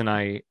 And the reason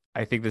I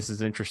think this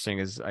is interesting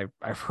is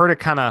I've heard it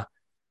kind of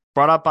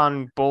brought up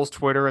on Bulls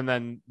Twitter, and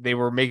then they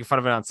were making fun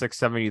of it on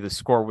 670 The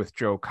Score with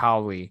Joe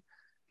Cowley.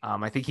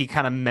 I think he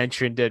kind of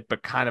mentioned it,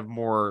 but kind of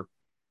more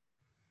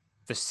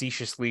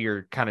facetiously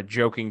or kind of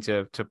joking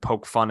to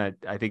poke fun at.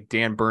 I think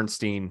Dan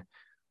Bernstein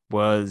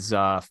was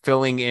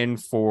filling in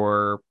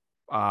for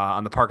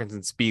on the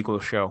Parkinson Spiegel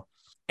show,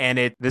 and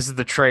this is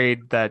the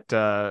trade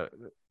that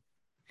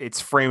it's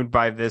framed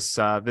by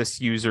this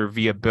user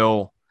via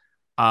Bill.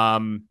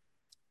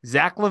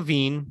 Zach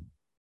LaVine,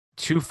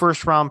 2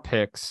 first-round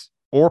picks,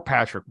 or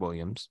Patrick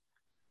Williams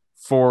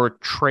for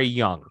Trae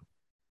Young.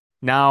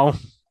 Now,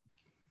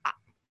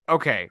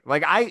 okay,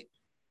 like I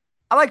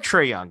like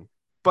Trae Young,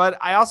 but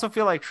I also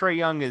feel like Trae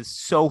Young is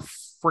so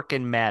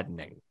freaking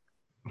maddening.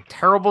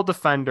 Terrible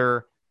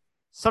defender.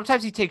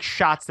 Sometimes he takes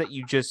shots that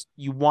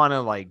you want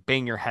to like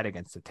bang your head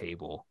against the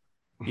table.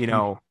 You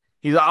know,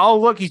 he's like, oh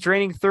look, he's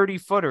draining 30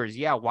 footers.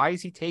 Yeah, why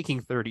is he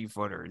taking 30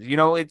 footers? You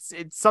know, it's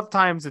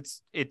sometimes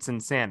it's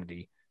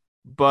insanity.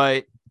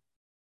 But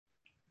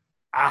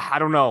I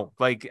don't know.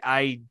 Like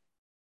I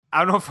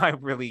don't know if I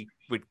really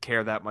would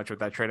care that much with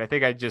that trade. I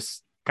think I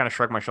just kind of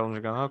shrug my shoulders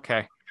and go,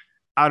 okay.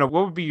 I don't know.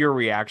 What would be your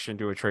reaction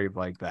to a trade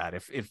like that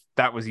if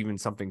that was even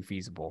something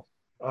feasible?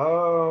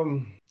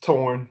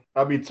 Torn.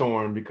 I'd be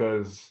torn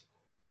because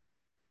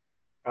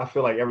I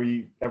feel like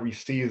every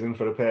season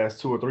for the past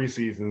 2 or 3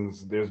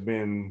 seasons, there's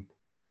been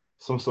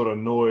some sort of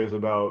noise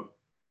about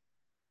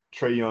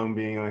Trae Young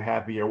being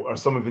unhappy or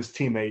some of his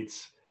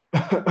teammates,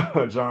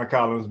 John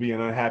Collins being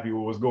unhappy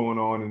with what's going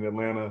on in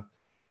Atlanta.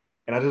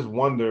 And I just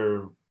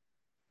wonder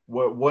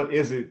what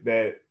is it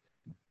that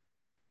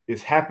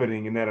is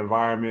happening in that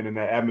environment, in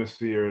that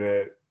atmosphere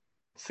that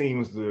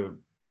seems to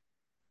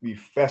be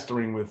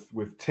festering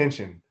with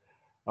tension.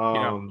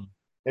 Yeah.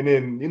 And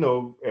then,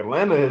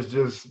 Atlanta has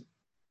just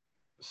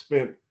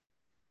spent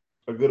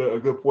a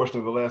good portion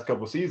of the last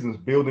couple of seasons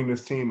building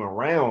this team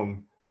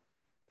around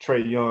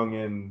Trae Young,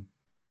 and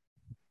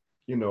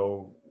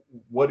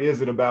what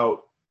is it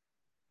about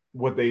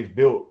what they've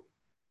built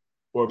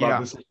or about Yeah.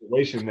 this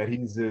situation that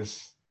he's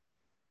just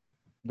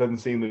doesn't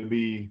seem to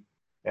be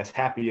as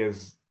happy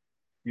as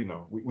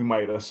we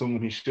might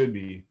assume he should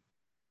be.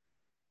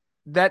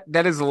 That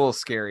is a little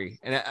scary.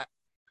 And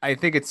I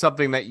think it's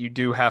something that you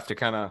do have to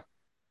kind of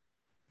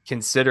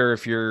consider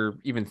if you're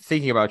even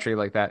thinking about a trade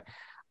like that.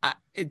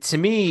 To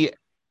me,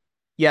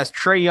 yes,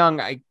 Trae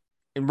Young,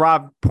 and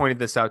Rob pointed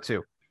this out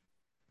too.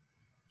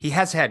 He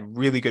has had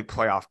really good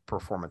playoff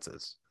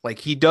performances. Like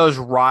he does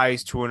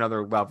rise to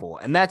another level.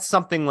 And that's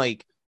something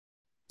like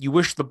you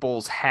wish the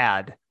Bulls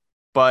had,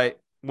 but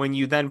when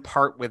you then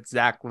part with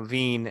Zach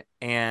LaVine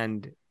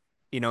and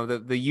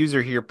the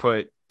user here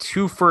put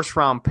 2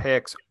 first-round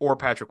picks or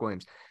Patrick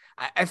Williams.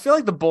 I feel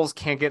like the Bulls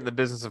can't get in the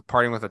business of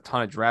parting with a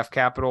ton of draft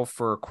capital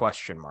for a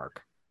question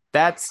mark.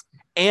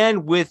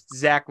 And with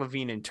Zach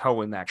LaVine in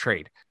tow in that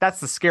trade. That's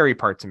the scary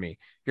part to me.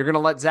 You're going to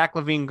let Zach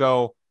LaVine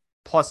go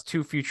plus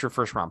 2 future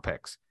first-round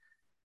picks.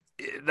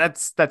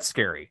 That's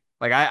scary.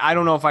 Like, I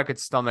don't know if I could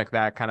stomach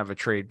that kind of a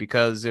trade,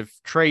 because if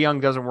Trae Young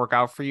doesn't work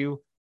out for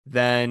you,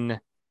 then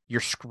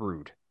you're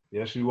screwed.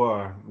 Yes, you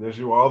are. Yes,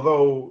 you are.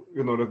 Although,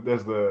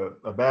 there's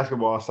a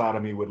basketball side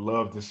of me would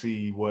love to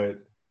see what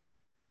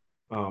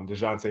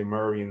DeJounte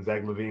Murray and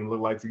Zach LaVine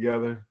look like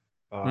together.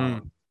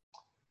 Mm.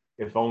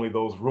 If only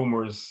those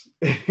rumors,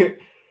 what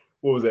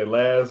was that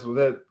was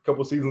that a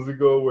couple seasons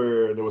ago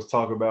where there was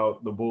talk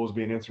about the Bulls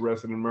being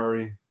interested in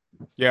Murray?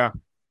 Yeah.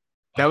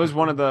 That was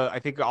one of the, I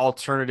think,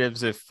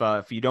 alternatives if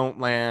you don't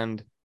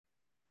land,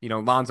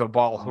 Lonzo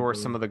Ball, who are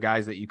some of the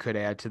guys that you could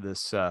add to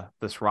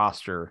this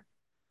roster.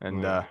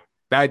 And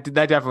that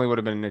definitely would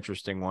have been an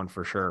interesting one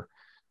for sure.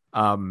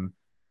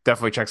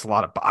 Definitely checks a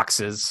lot of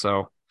boxes.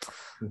 So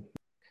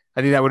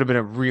I think that would have been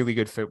a really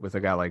good fit with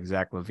a guy like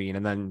Zach LaVine,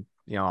 and then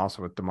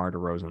also with DeMar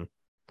DeRozan.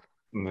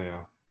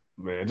 Yeah,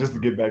 man. Just to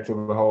get back to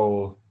the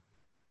whole,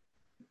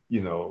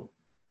 you know,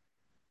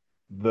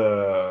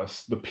 the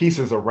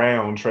pieces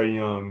around Trae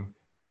Young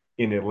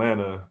in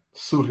Atlanta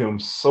suit him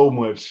so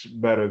much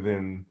better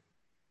than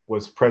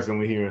what's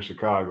presently here in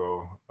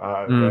Chicago.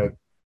 That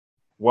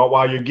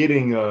while you're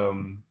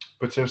getting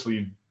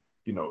potentially,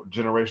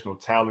 generational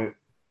talent,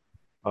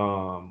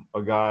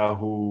 a guy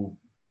who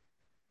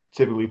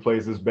typically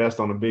plays his best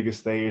on the biggest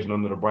stage and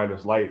under the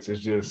brightest lights,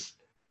 it's just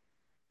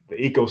the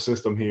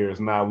ecosystem here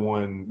is not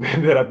one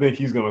that I think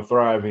he's going to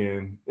thrive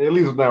in, at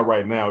least not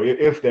right now,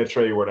 if that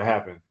trade were to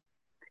happen.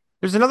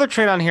 There's another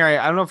trade on here.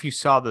 I don't know if you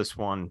saw this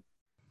one.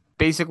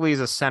 Basically, is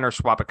a center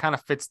swap. It kind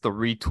of fits the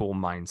retool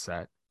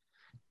mindset,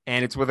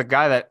 and it's with a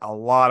guy that a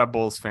lot of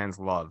Bulls fans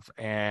love,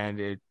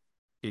 and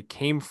it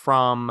came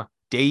from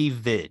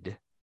David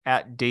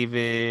at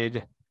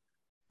David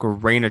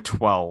Garena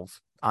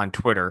 12 on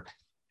Twitter.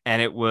 And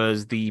it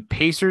was the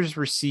Pacers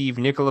receive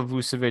Nikola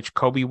Vucevic,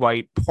 Kobe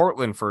White,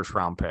 Portland first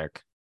round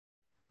pick.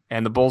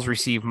 And the Bulls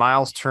receive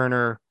Miles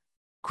Turner,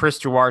 Chris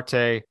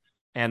Duarte,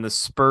 and the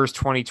Spurs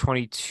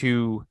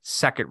 2022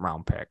 second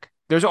round pick.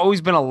 There's always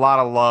been a lot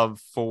of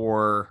love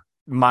for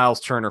Miles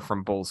Turner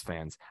from Bulls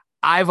fans.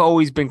 I've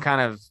always been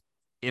kind of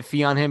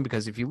iffy on him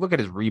because if you look at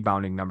his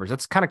rebounding numbers,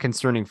 that's kind of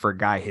concerning for a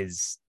guy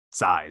his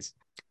size.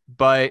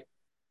 But,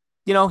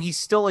 you know, he's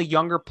still a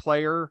younger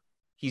player.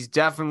 He's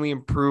definitely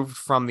improved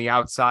from the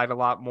outside a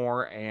lot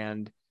more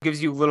and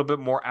gives you a little bit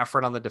more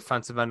effort on the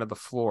defensive end of the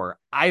floor.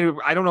 I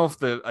don't know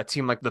if a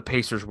team like the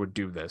Pacers would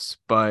do this,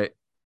 but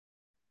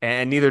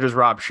and neither does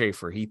Rob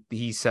Schaefer.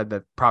 He said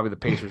that probably the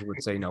Pacers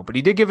would say no, but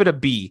he did give it a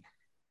B.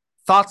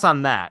 Thoughts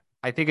on that?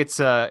 I think it's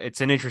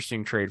an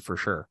interesting trade for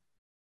sure.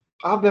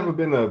 I've never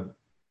been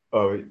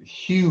a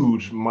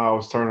huge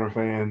Miles Turner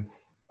fan.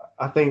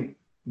 I think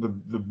the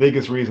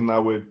biggest reason I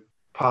would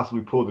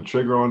possibly pull the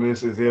trigger on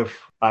this is if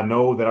I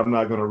know that I'm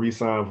not going to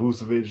re-sign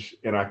Vucevic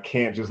and I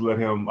can't just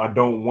I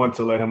don't want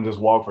to let him just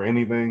walk for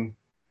anything.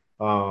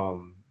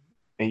 And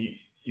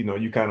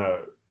you kind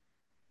of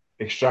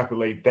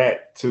extrapolate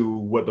that to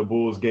what the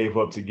Bulls gave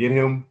up to get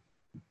him.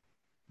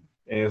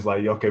 And it's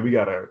like, okay, we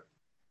got to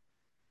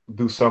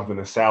do something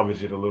to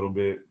salvage it a little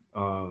bit.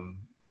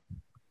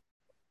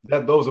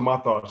 Those are my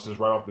thoughts just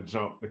right off the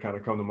jump that kind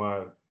of come to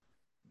mind.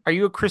 Are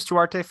you a Chris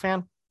Duarte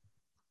fan?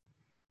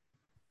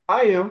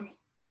 I am.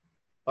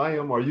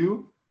 Are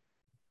you?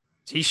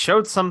 He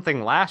showed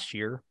something last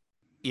year.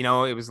 You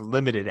know, it was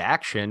limited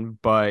action,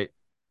 but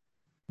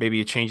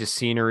maybe a change of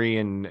scenery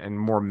and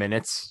more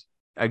minutes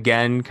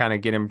again, kind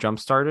of get him jump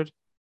started.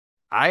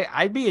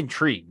 I'd be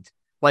intrigued.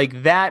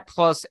 Like that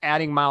plus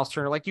adding Miles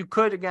Turner. Like you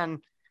could, again,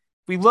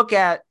 we look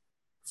at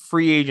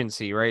free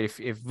agency, right?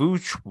 If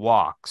Vooch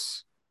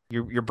walks,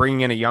 you're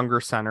bringing in a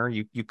younger center.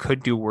 You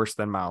could do worse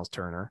than Miles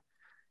Turner.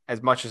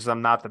 As much as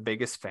I'm not the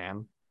biggest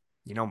fan,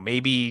 you know,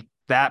 maybe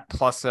that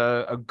plus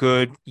a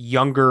good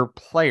younger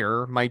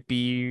player might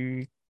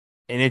be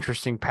an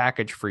interesting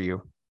package for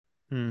you.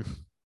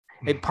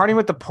 Parting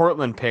with the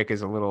Portland pick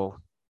is a little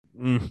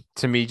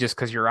to me just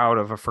because you're out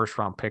of a first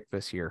round pick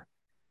this year,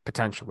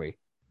 potentially.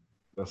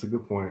 That's a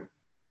good point.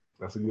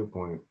 But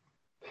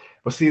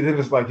see, then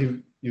it's like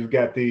you've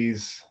got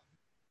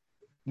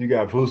you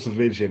got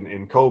Vucevic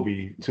and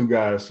Kobe, two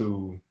guys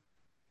who,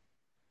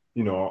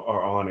 you know,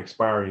 are on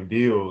expiring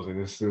deals, and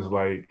it's just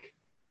like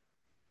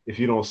if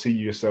you don't see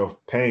yourself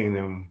paying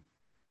them,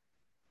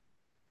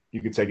 you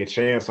could take a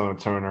chance on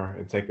Turner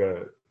and take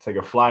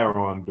a flyer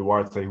on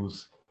Duarte,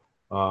 who's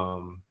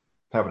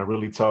having a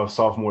really tough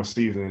sophomore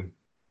season.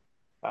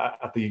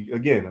 I think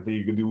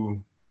you could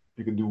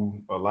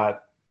do a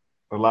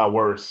lot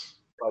worse.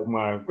 Like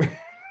my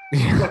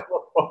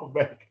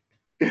back.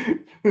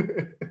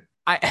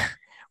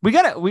 We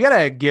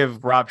gotta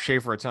give Rob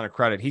Schaefer a ton of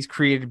credit. He's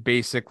created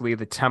basically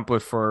the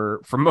template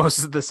for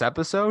most of this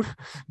episode.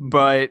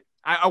 But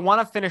I want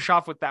to finish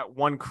off with that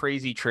one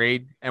crazy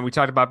trade, and we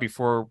talked about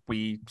before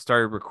we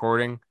started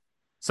recording.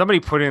 Somebody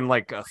put in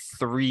like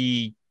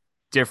 3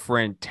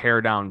 different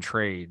teardown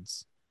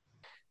trades,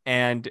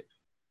 and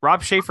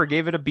Rob Schaefer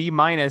gave it a B-,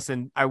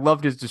 and I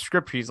loved his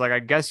description. He's like, I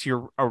guess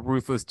you're a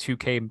ruthless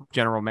 2K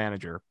general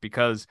manager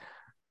because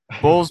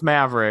Bulls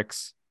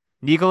Mavericks,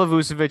 Nikola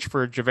Vucevic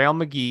for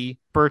JaVale McGee,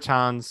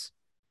 Bertans,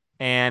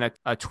 and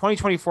a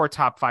 2024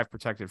 top 5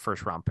 protected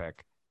first round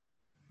pick.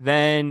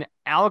 Then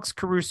Alex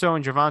Caruso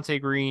and Javonte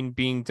Green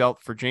being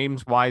dealt for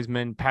James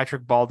Wiseman,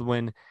 Patrick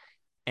Baldwin,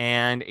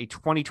 and a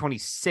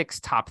 2026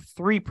 top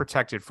 3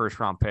 protected first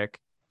round pick.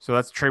 So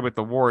that's a trade with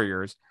the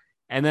Warriors.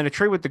 And then a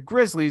trade with the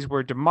Grizzlies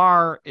where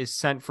DeMar is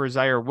sent for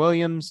Zaire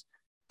Williams,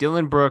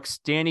 Dylan Brooks,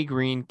 Danny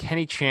Green,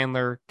 Kenny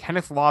Chandler,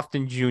 Kenneth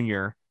Lofton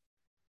Jr.,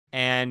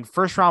 and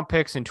first round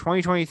picks in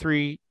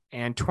 2023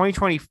 and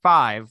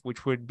 2025,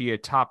 which would be a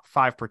top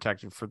 5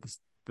 protected for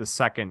the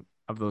second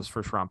of those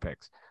first round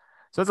picks.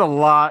 So that's a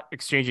lot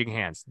exchanging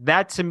hands.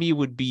 That to me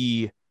would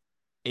be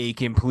a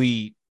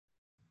complete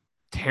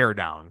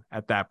teardown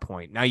at that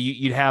point. Now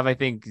you'd have, I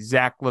think,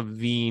 Zach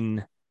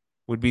LaVine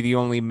would be the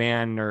only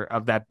man or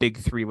of that big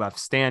 3 left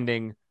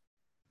standing,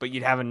 but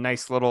you'd have a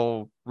nice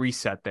little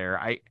reset there.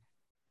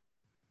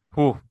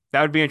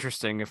 That would be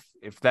interesting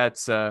if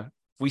that's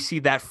we see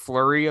that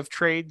flurry of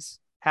trades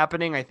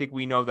happening. I think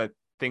we know that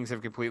things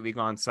have completely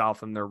gone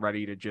south and they're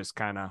ready to just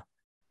kind of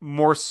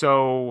more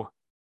so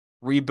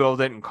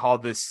rebuild it and call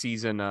this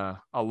season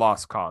a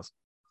lost cause.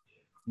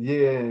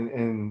 Yeah,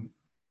 and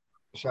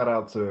shout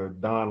out to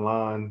Don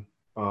Lon,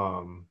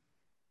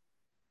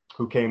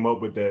 who came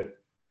up with that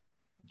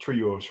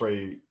trio of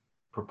trade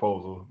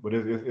proposal. But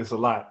it's a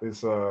lot.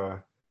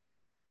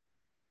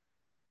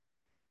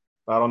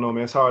 I don't know,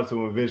 man. It's hard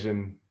to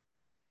envision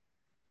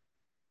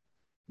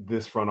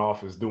this front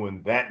office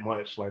doing that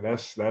much. Like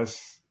that's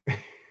the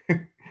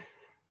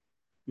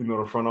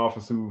front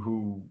office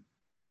who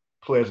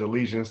pledge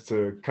allegiance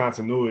to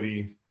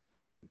continuity.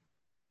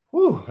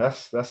 Whew,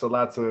 that's a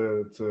lot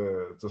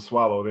to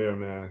swallow there,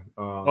 man.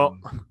 Well,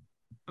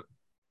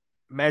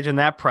 imagine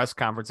that press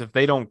conference if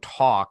they don't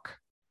talk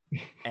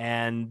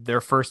and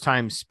their first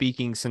time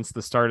speaking since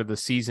the start of the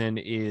season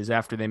is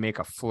after they make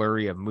a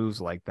flurry of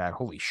moves like that.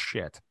 Holy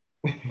shit.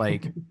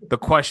 Like the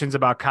questions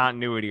about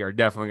continuity are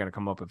definitely going to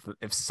come up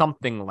if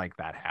something like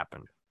that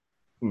happened.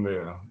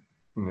 Yeah,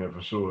 yeah,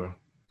 for sure.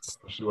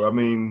 For sure. I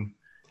mean,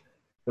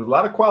 there's a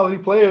lot of quality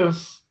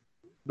players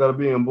that'll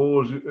be in a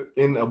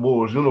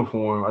Bulls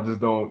uniform. I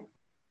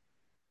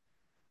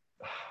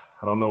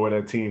don't know where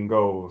that team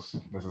goes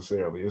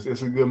necessarily.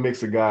 It's a good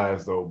mix of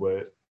guys though,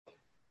 but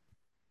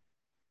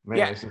man,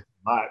 Yeah, it's just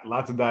a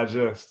lot to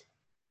digest.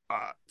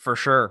 for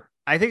sure.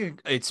 I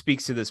think it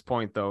speaks to this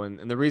point though,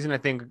 and the reason I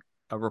think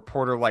a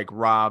reporter like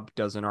Rob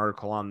does an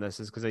article on this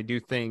is because I do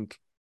think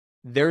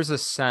there's a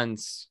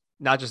sense,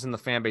 not just in the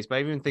fan base, but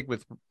I even think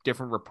with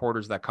different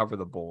reporters that cover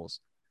the Bulls,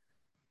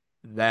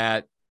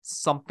 that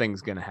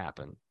something's going to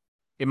happen.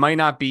 It might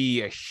not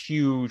be a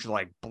huge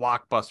like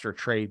blockbuster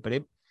trade,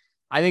 but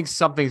I think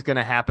something's going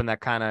to happen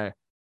that kind of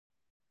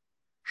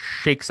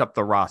shakes up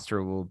the roster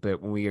a little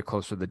bit when we get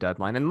closer to the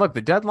deadline. And look,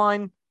 the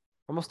deadline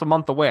almost a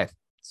month away.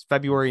 It's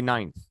February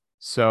 9th.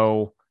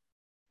 So,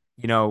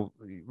 we're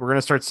going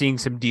to start seeing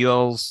some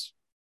deals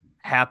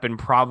happen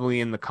probably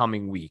in the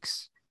coming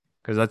weeks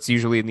because that's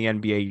usually in the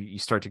NBA. You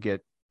start to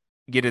get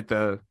at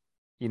the,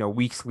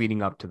 weeks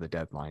leading up to the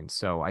deadline.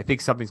 So I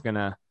think something's going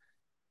to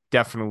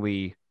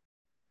definitely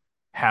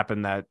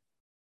happen that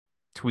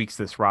tweaks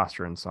this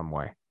roster in some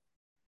way.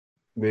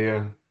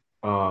 Yeah.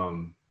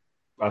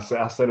 I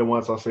said it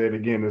once, I'll say it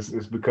again.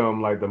 It's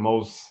become like the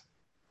most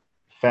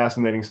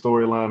fascinating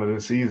storyline of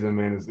the season,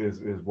 man,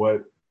 is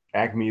what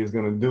Acme is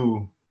gonna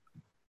do.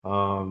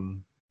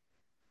 In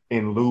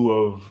lieu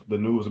of the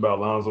news about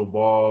Lonzo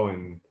Ball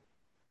and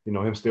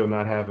him still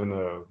not having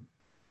a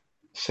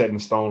set in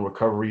stone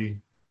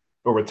recovery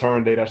or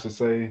return date, I should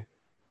say.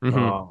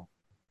 Mm-hmm.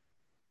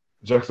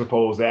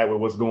 Juxtapose that with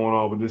what's going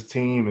on with this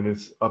team and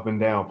its up and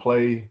down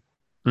play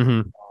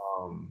Mm-hmm.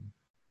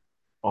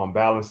 on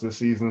balance this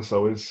season.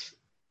 So it's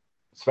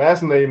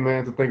fascinating,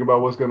 man, to think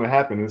about what's going to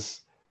happen.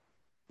 It's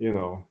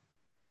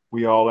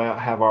we all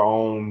have our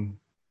own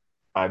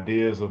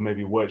ideas of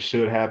maybe what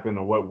should happen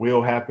or what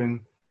will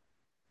happen,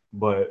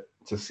 but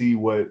to see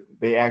what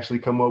they actually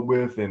come up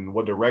with and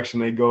what direction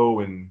they go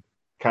and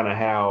kind of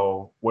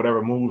how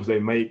whatever moves they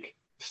make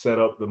set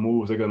up the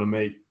moves they're going to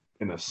make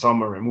in the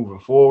summer and moving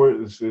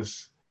forward,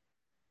 is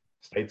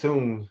stay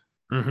tuned.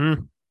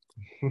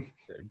 Mm-hmm.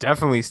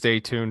 Definitely stay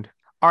tuned.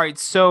 All right,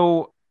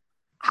 so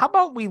how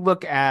about we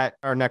look at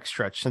our next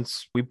stretch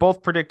since we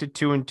both predicted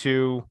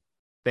 2-2.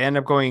 They end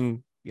up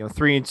going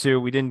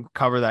 3-2. We didn't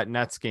cover that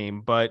Nets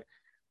game, but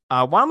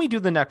why don't we do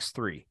the next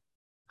three?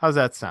 How's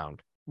that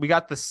sound? We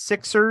got the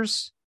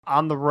Sixers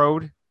on the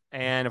road,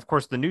 and of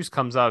course the news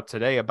comes out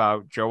today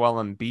about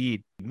Joel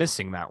Embiid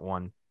missing that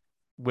one,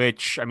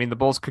 which I mean the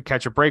Bulls could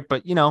catch a break,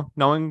 but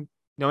knowing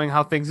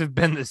how things have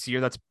been this year,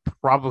 that's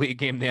probably a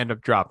game they end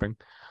up dropping.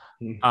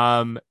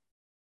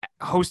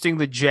 Hosting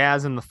the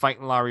Jazz and the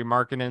Fighting Lauri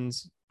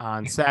Markkanens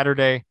on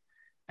Saturday,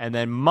 and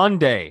then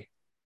Monday,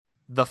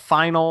 the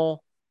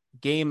final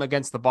game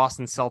against the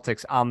Boston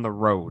Celtics on the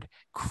road.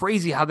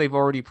 Crazy how they've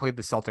already played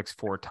the Celtics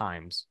 4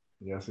 times.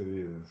 Yes, it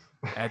is.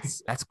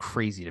 That's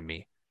crazy to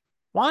me.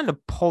 Wanted to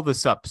pull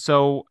this up.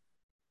 So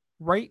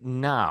right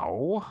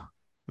now,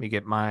 let me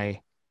get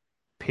my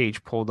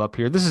page pulled up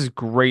here. This is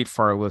great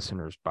for our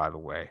listeners, by the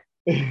way.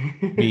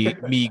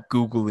 me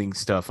Googling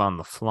stuff on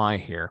the fly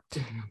here.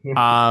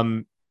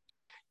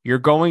 You're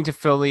going to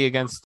Philly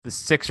against the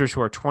Sixers,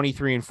 who are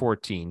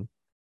 23-14.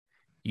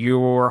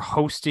 You're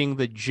hosting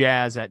the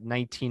Jazz at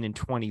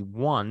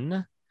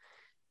 19-21.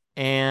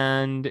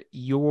 And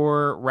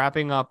you're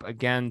wrapping up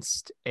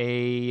against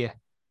a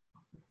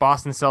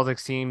Boston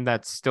Celtics team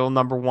that's still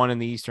number one in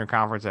the Eastern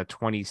Conference at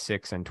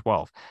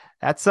 26-12.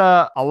 That's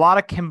a lot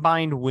of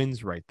combined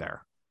wins right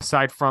there.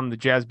 Aside from the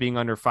Jazz being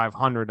under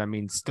 500, I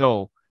mean,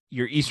 still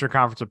your Eastern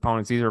Conference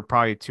opponents, these are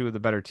probably two of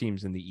the better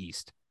teams in the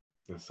East.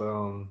 It's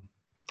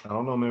I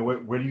don't know, man.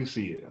 Where do you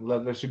see it?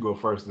 Let you go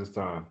first this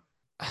time.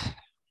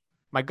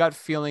 My gut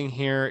feeling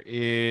here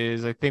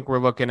is I think we're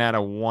looking at a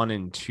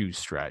 1-2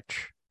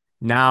 stretch.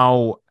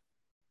 Now,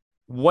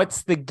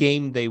 what's the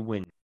game they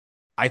win?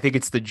 I think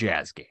it's the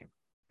Jazz game.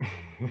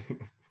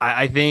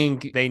 I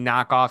think they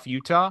knock off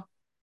Utah,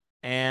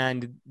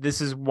 and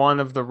this is one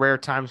of the rare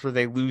times where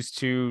they lose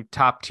to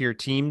top-tier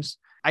teams.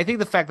 I think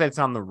the fact that it's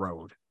on the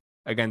road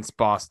against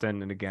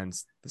Boston and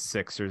against the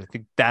Sixers, I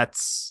think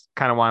that's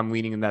kind of why I'm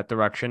leaning in that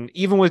direction.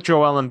 Even with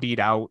Joel Embiid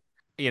out,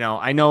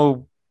 I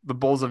know the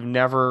Bulls have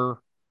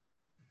never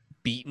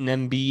beaten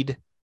Embiid,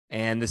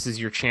 and this is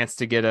your chance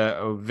to get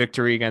a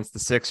victory against the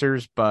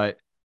Sixers, but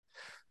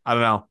I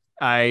don't know.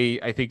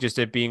 I think just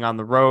it being on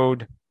the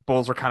road,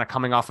 Bulls are kind of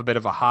coming off a bit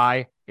of a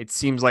high. It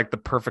seems like the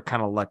perfect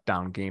kind of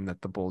letdown game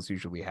that the Bulls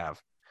usually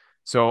have.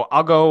 So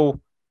I'll go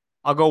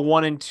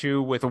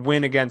 1-2 with a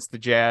win against the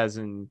Jazz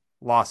and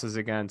losses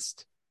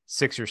against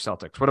Sixers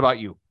Celtics. What about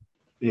you?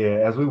 Yeah,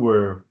 as we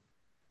were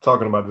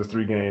talking about this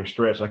 3-game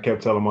stretch, I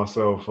kept telling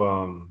myself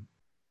 1-2,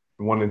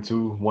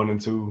 1-2,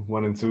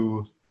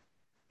 1-2.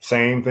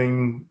 Same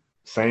thing,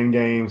 same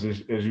games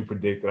as you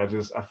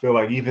predicted. I feel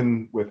like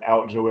even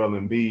without Joel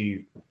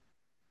Embiid,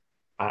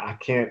 I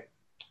can't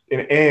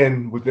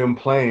and with them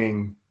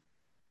playing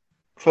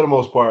for the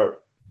most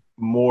part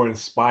more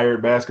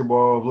inspired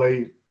basketball of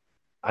late,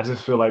 I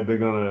just feel like they're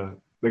gonna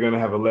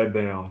have a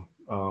letdown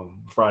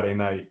Friday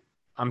night.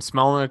 I'm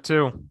smelling it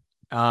too.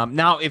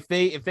 Now, if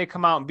they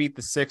come out and beat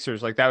the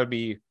Sixers, like that would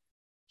be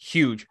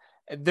huge.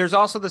 There's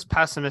also this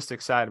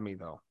pessimistic side of me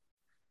though.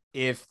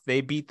 If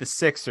they beat the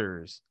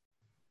Sixers,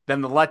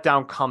 then the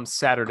letdown comes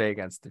Saturday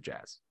against the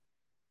Jazz.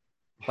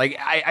 Like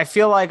I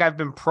feel like I've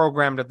been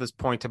programmed at this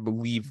point to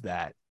believe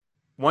that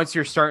once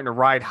you're starting to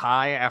ride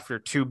high after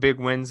 2 big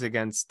wins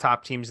against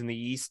top teams in the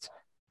East,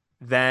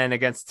 then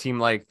against a team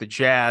like the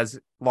Jazz,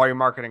 Lauri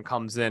Markkanen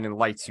comes in and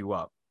lights you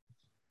up.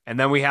 And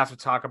then we have to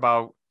talk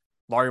about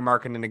Lauri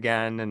Markkanen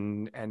again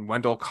and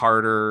Wendell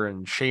Carter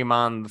and shame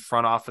on the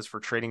front office for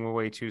trading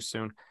away too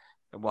soon.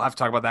 And we'll have to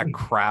talk about that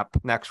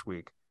crap next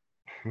week.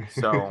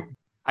 So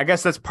I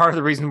guess that's part of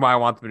the reason why I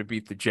want them to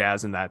beat the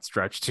Jazz in that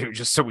stretch too,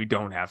 just so we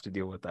don't have to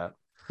deal with that.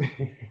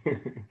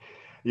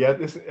 Yeah,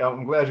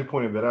 I'm glad you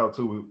pointed that out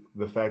too.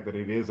 The fact that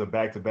it is a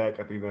back-to-back,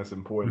 I think that's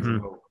important to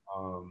know.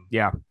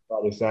 Yeah.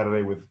 Friday,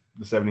 Saturday with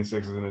the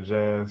 76ers and the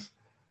Jazz.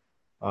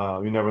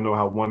 You never know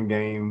how one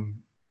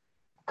game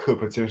could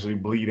potentially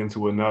bleed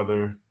into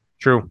another.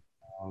 True.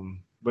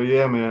 But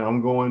yeah, man,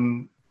 I'm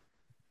going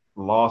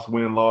loss,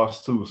 win,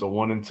 loss too. So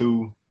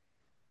 1-2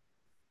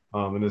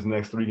 in this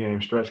next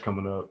 3-game stretch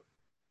coming up.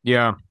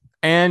 Yeah.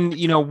 And,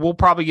 we'll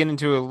probably get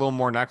into it a little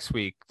more next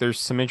week. There's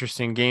some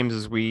interesting games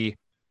as we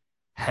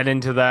head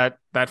into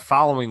that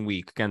following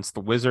week against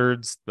the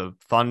Wizards, the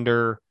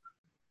Thunder,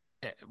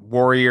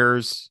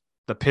 Warriors,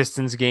 the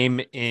Pistons game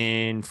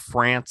in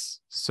France.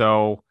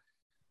 So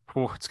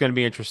it's going to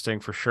be interesting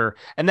for sure.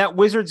 And that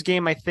Wizards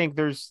game, I think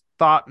there's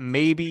thought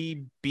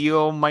maybe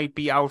Beal might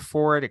be out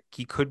for it.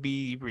 He could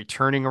be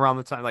returning around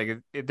the time. Like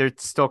they're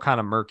still kind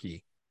of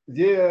murky.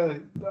 Yeah,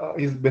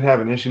 he's been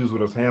having issues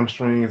with his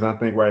hamstrings. I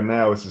think right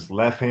now it's his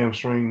left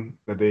hamstring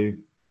that they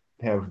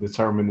have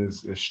determined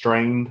is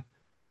strained.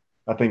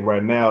 I think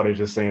right now they're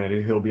just saying that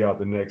he'll be out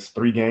the next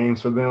 3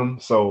 games for them.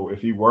 So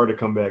if he were to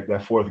come back,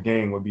 that 4th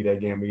game would be that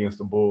game against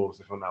the Bulls,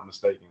 if I'm not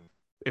mistaken.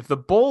 If the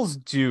Bulls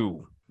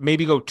do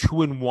maybe go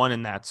 2-1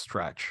 in that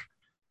stretch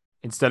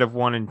instead of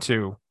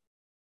 1-2,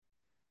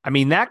 I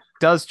mean, that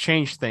does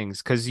change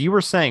things because you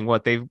were saying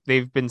what they've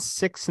been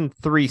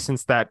 6-3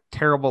 since that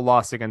terrible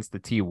loss against the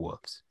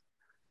T-Wolves.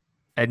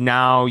 And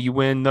now you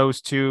win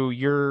those 2,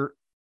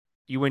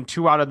 you win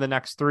 2 out of the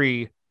next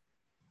 3.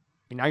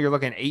 And now you're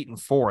looking at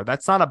 8-4.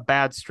 That's not a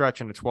bad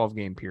stretch in a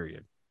 12-game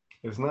period.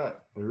 It's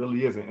not. It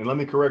really isn't. And let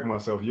me correct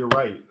myself. You're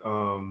right.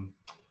 Or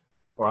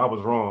I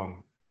was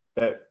wrong.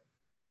 That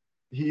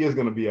he is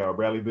going to be out.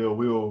 Bradley Beal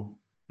will.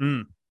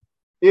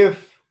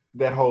 If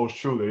that holds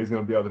true, that he's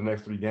going to be out the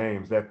next 3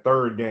 games. That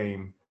 3rd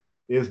game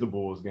is the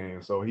Bulls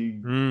game. So he's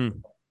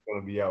going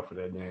to be out for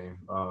that game.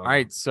 All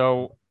right.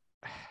 So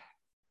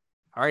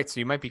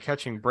you might be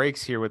catching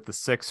breaks here with the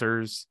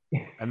Sixers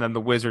and then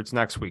the Wizards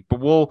next week. But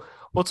we'll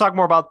talk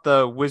more about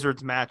the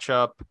Wizards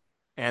matchup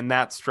and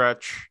that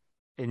stretch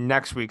in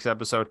next week's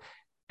episode.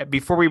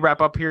 Before we wrap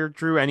up here,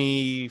 Drew,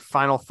 any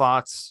final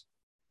thoughts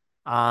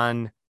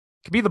on it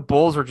could be the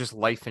Bulls or just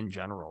life in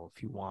general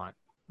if you want.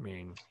 I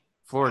mean,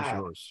 floor is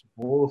yours.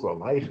 Bulls or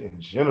life in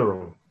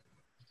general.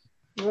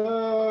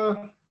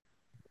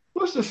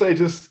 Let's just say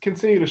just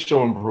continue to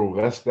show improve.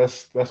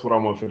 That's what I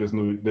want for this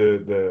new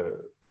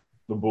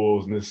the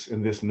Bulls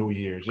in this new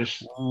year.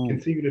 Just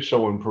continue to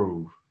show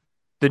improve.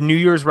 The New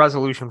Year's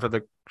resolution for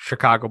the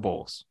Chicago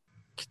Bulls: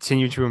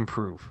 continue to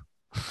improve.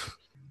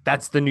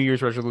 That's the New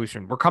Year's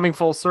resolution. We're coming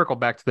full circle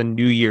back to the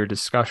New Year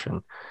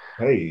discussion.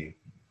 Hey.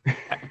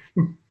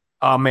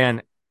 Oh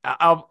man,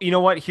 you know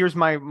what? Here's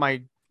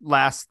my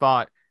last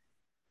thought.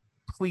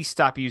 Please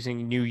stop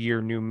using New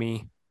Year, New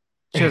Me.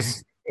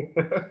 Just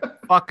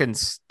fucking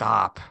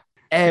stop.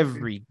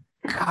 Every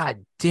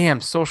goddamn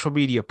social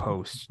media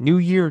post. New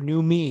Year,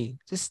 New Me.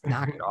 Just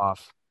knock it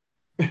off.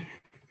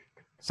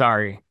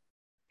 Sorry.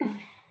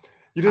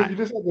 You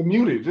just have to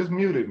mute it. Just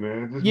mute it,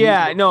 man.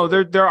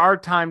 There are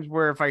times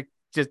where if I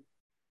just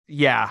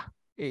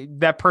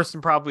that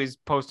person probably is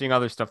posting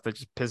other stuff that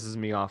just pisses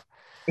me off.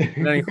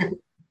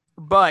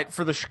 But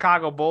for the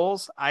Chicago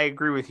Bulls, I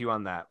agree with you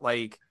on that.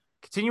 Like,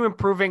 continue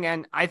improving,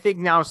 and I think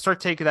now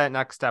start taking that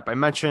next step. I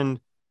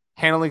mentioned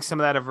handling some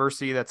of that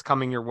adversity that's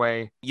coming your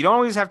way. You don't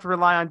always have to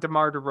rely on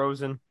DeMar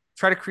DeRozan.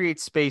 Try to create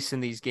space in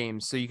these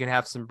games so you can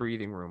have some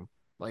breathing room.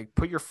 Like,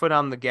 put your foot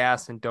on the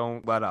gas and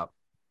don't let up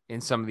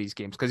in some of these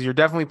games because you're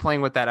definitely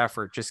playing with that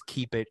effort. Just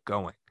keep it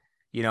going.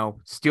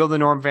 Steal the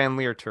Norm Van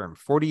Leer term,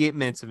 48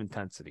 minutes of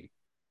intensity.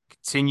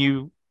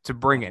 Continue to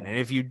bring in. And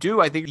if you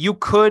do, I think you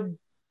could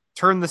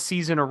turn the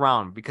season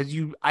around because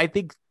I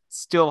think,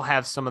 still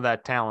have some of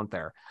that talent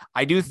there.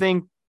 I do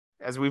think,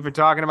 as we've been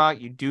talking about,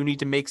 you do need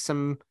to make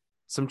some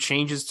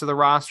changes to the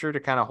roster to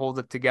kind of hold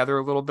it together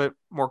a little bit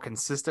more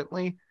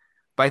consistently.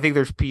 But I think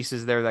there's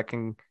pieces there that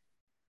can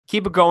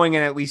keep it going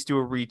and at least do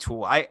a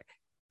retool.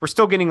 We're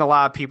still getting a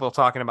lot of people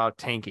talking about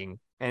tanking,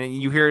 and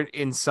you hear it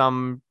in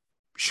some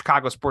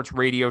Chicago sports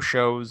radio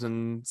shows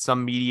and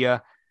some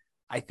media.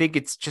 I think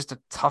it's just a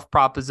tough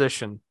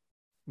proposition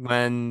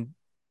when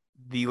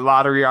the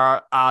lottery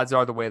odds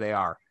are the way they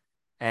are.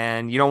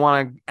 And you don't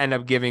want to end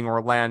up giving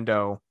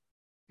Orlando,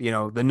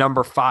 the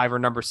number 5 or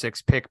number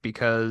 6 pick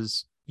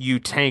because you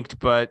tanked,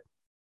 but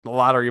the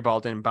lottery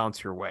ball didn't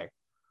bounce your way.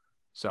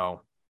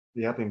 So,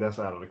 yeah, I think that's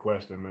out of the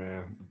question,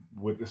 man.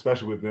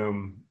 Especially with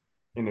them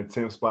in the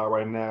 10th spot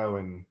right now,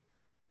 and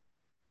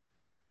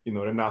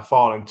they're not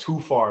falling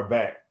too far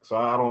back. So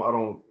I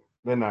don't.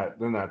 They're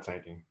not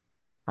tanking.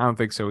 I don't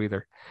think so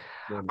either.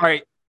 All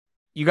right,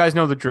 you guys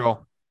know the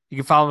drill. You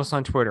can follow us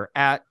on Twitter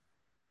at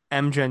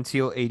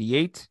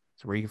mgentile88.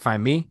 Where you can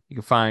find me. You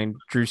can find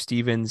Drew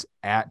Stevens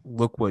at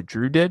Look What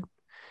Drew Did.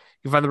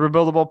 You can find the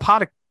Rebuildable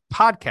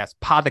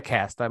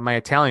podcast. My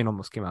Italian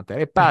almost came out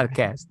there.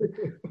 Podcast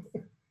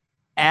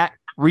at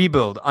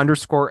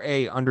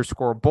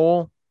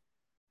rebuild_a_bowl.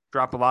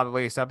 Drop a lot of the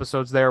latest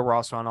episodes there. We're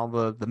also on all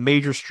the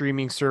major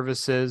streaming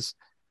services,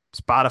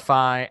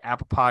 Spotify,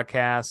 Apple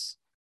Podcasts,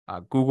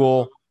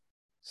 Google,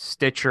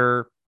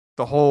 Stitcher,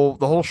 the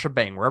whole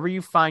shebang. Wherever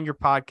you find your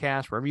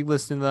podcast, wherever you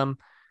listen to them,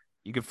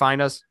 you can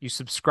find us. You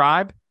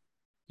subscribe.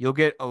 You'll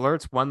get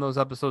alerts when those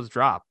episodes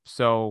drop.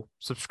 So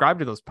subscribe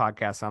to those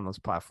podcasts on those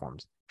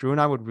platforms. Drew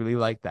and I would really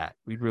like that.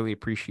 We'd really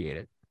appreciate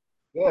it.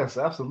 Yes,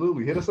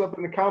 absolutely. Hit us up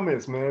in the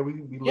comments, man.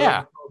 We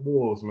love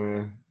Bulls,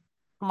 man.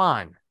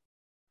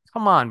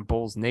 Come on,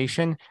 Bulls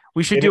Nation.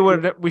 We should do what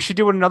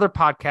another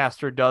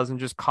podcaster does and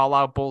just call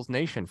out Bulls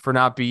Nation for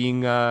not being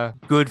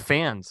good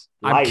fans.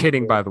 I'm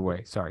kidding, by the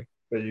way. Sorry.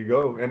 There you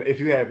go. And if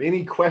you have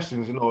any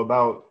questions,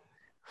 about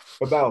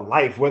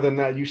life, whether or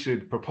not you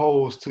should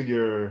propose to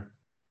your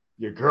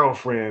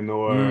girlfriend,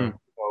 or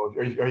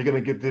are you going to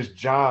get this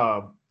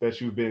job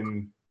that you've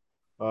been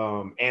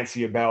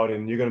antsy about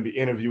and you're going to be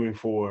interviewing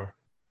for,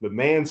 the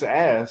man to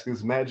ask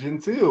is Matt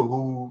Gentile,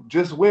 who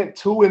just went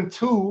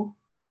 2-2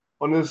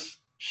 on this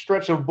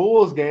stretch of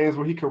Bulls games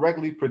where he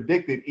correctly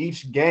predicted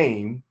each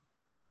game,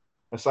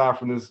 aside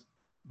from this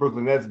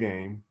Brooklyn Nets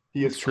game.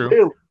 He is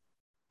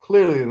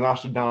clearly the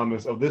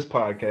Nostradamus of this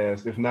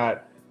podcast, if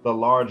not the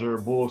larger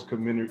Bulls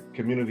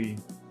community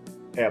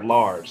at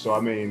large. So, I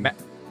mean...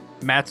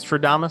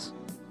 Mastradamus?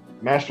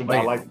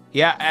 Mastradamus.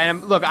 Yeah,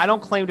 and look, I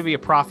don't claim to be a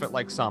prophet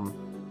like some.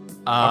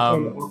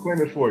 I'll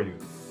claim it for you.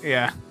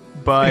 Yeah,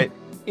 but,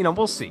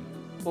 we'll see.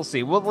 We'll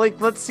see.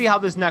 Let's see how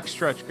this next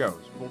stretch goes.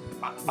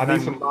 I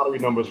need some lottery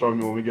numbers from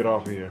you when we get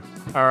off of here.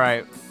 All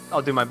right.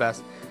 I'll do my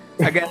best.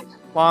 Again,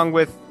 along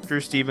with Drew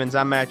Stevens,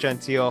 I'm Matt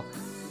Gentile.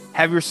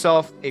 Have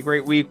yourself a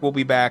great week. We'll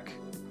be back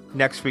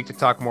next week to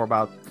talk more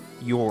about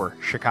your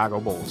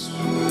Chicago Bulls.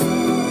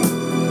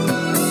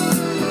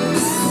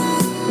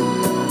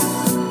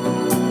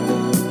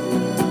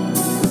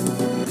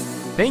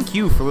 Thank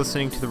you for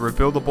listening to the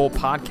Rebuildable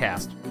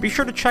podcast. Be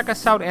sure to check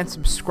us out and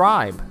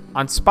subscribe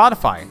on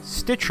Spotify,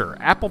 Stitcher,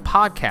 Apple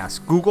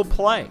Podcasts, Google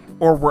Play,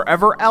 or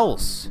wherever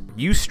else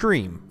you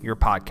stream your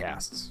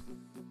podcasts.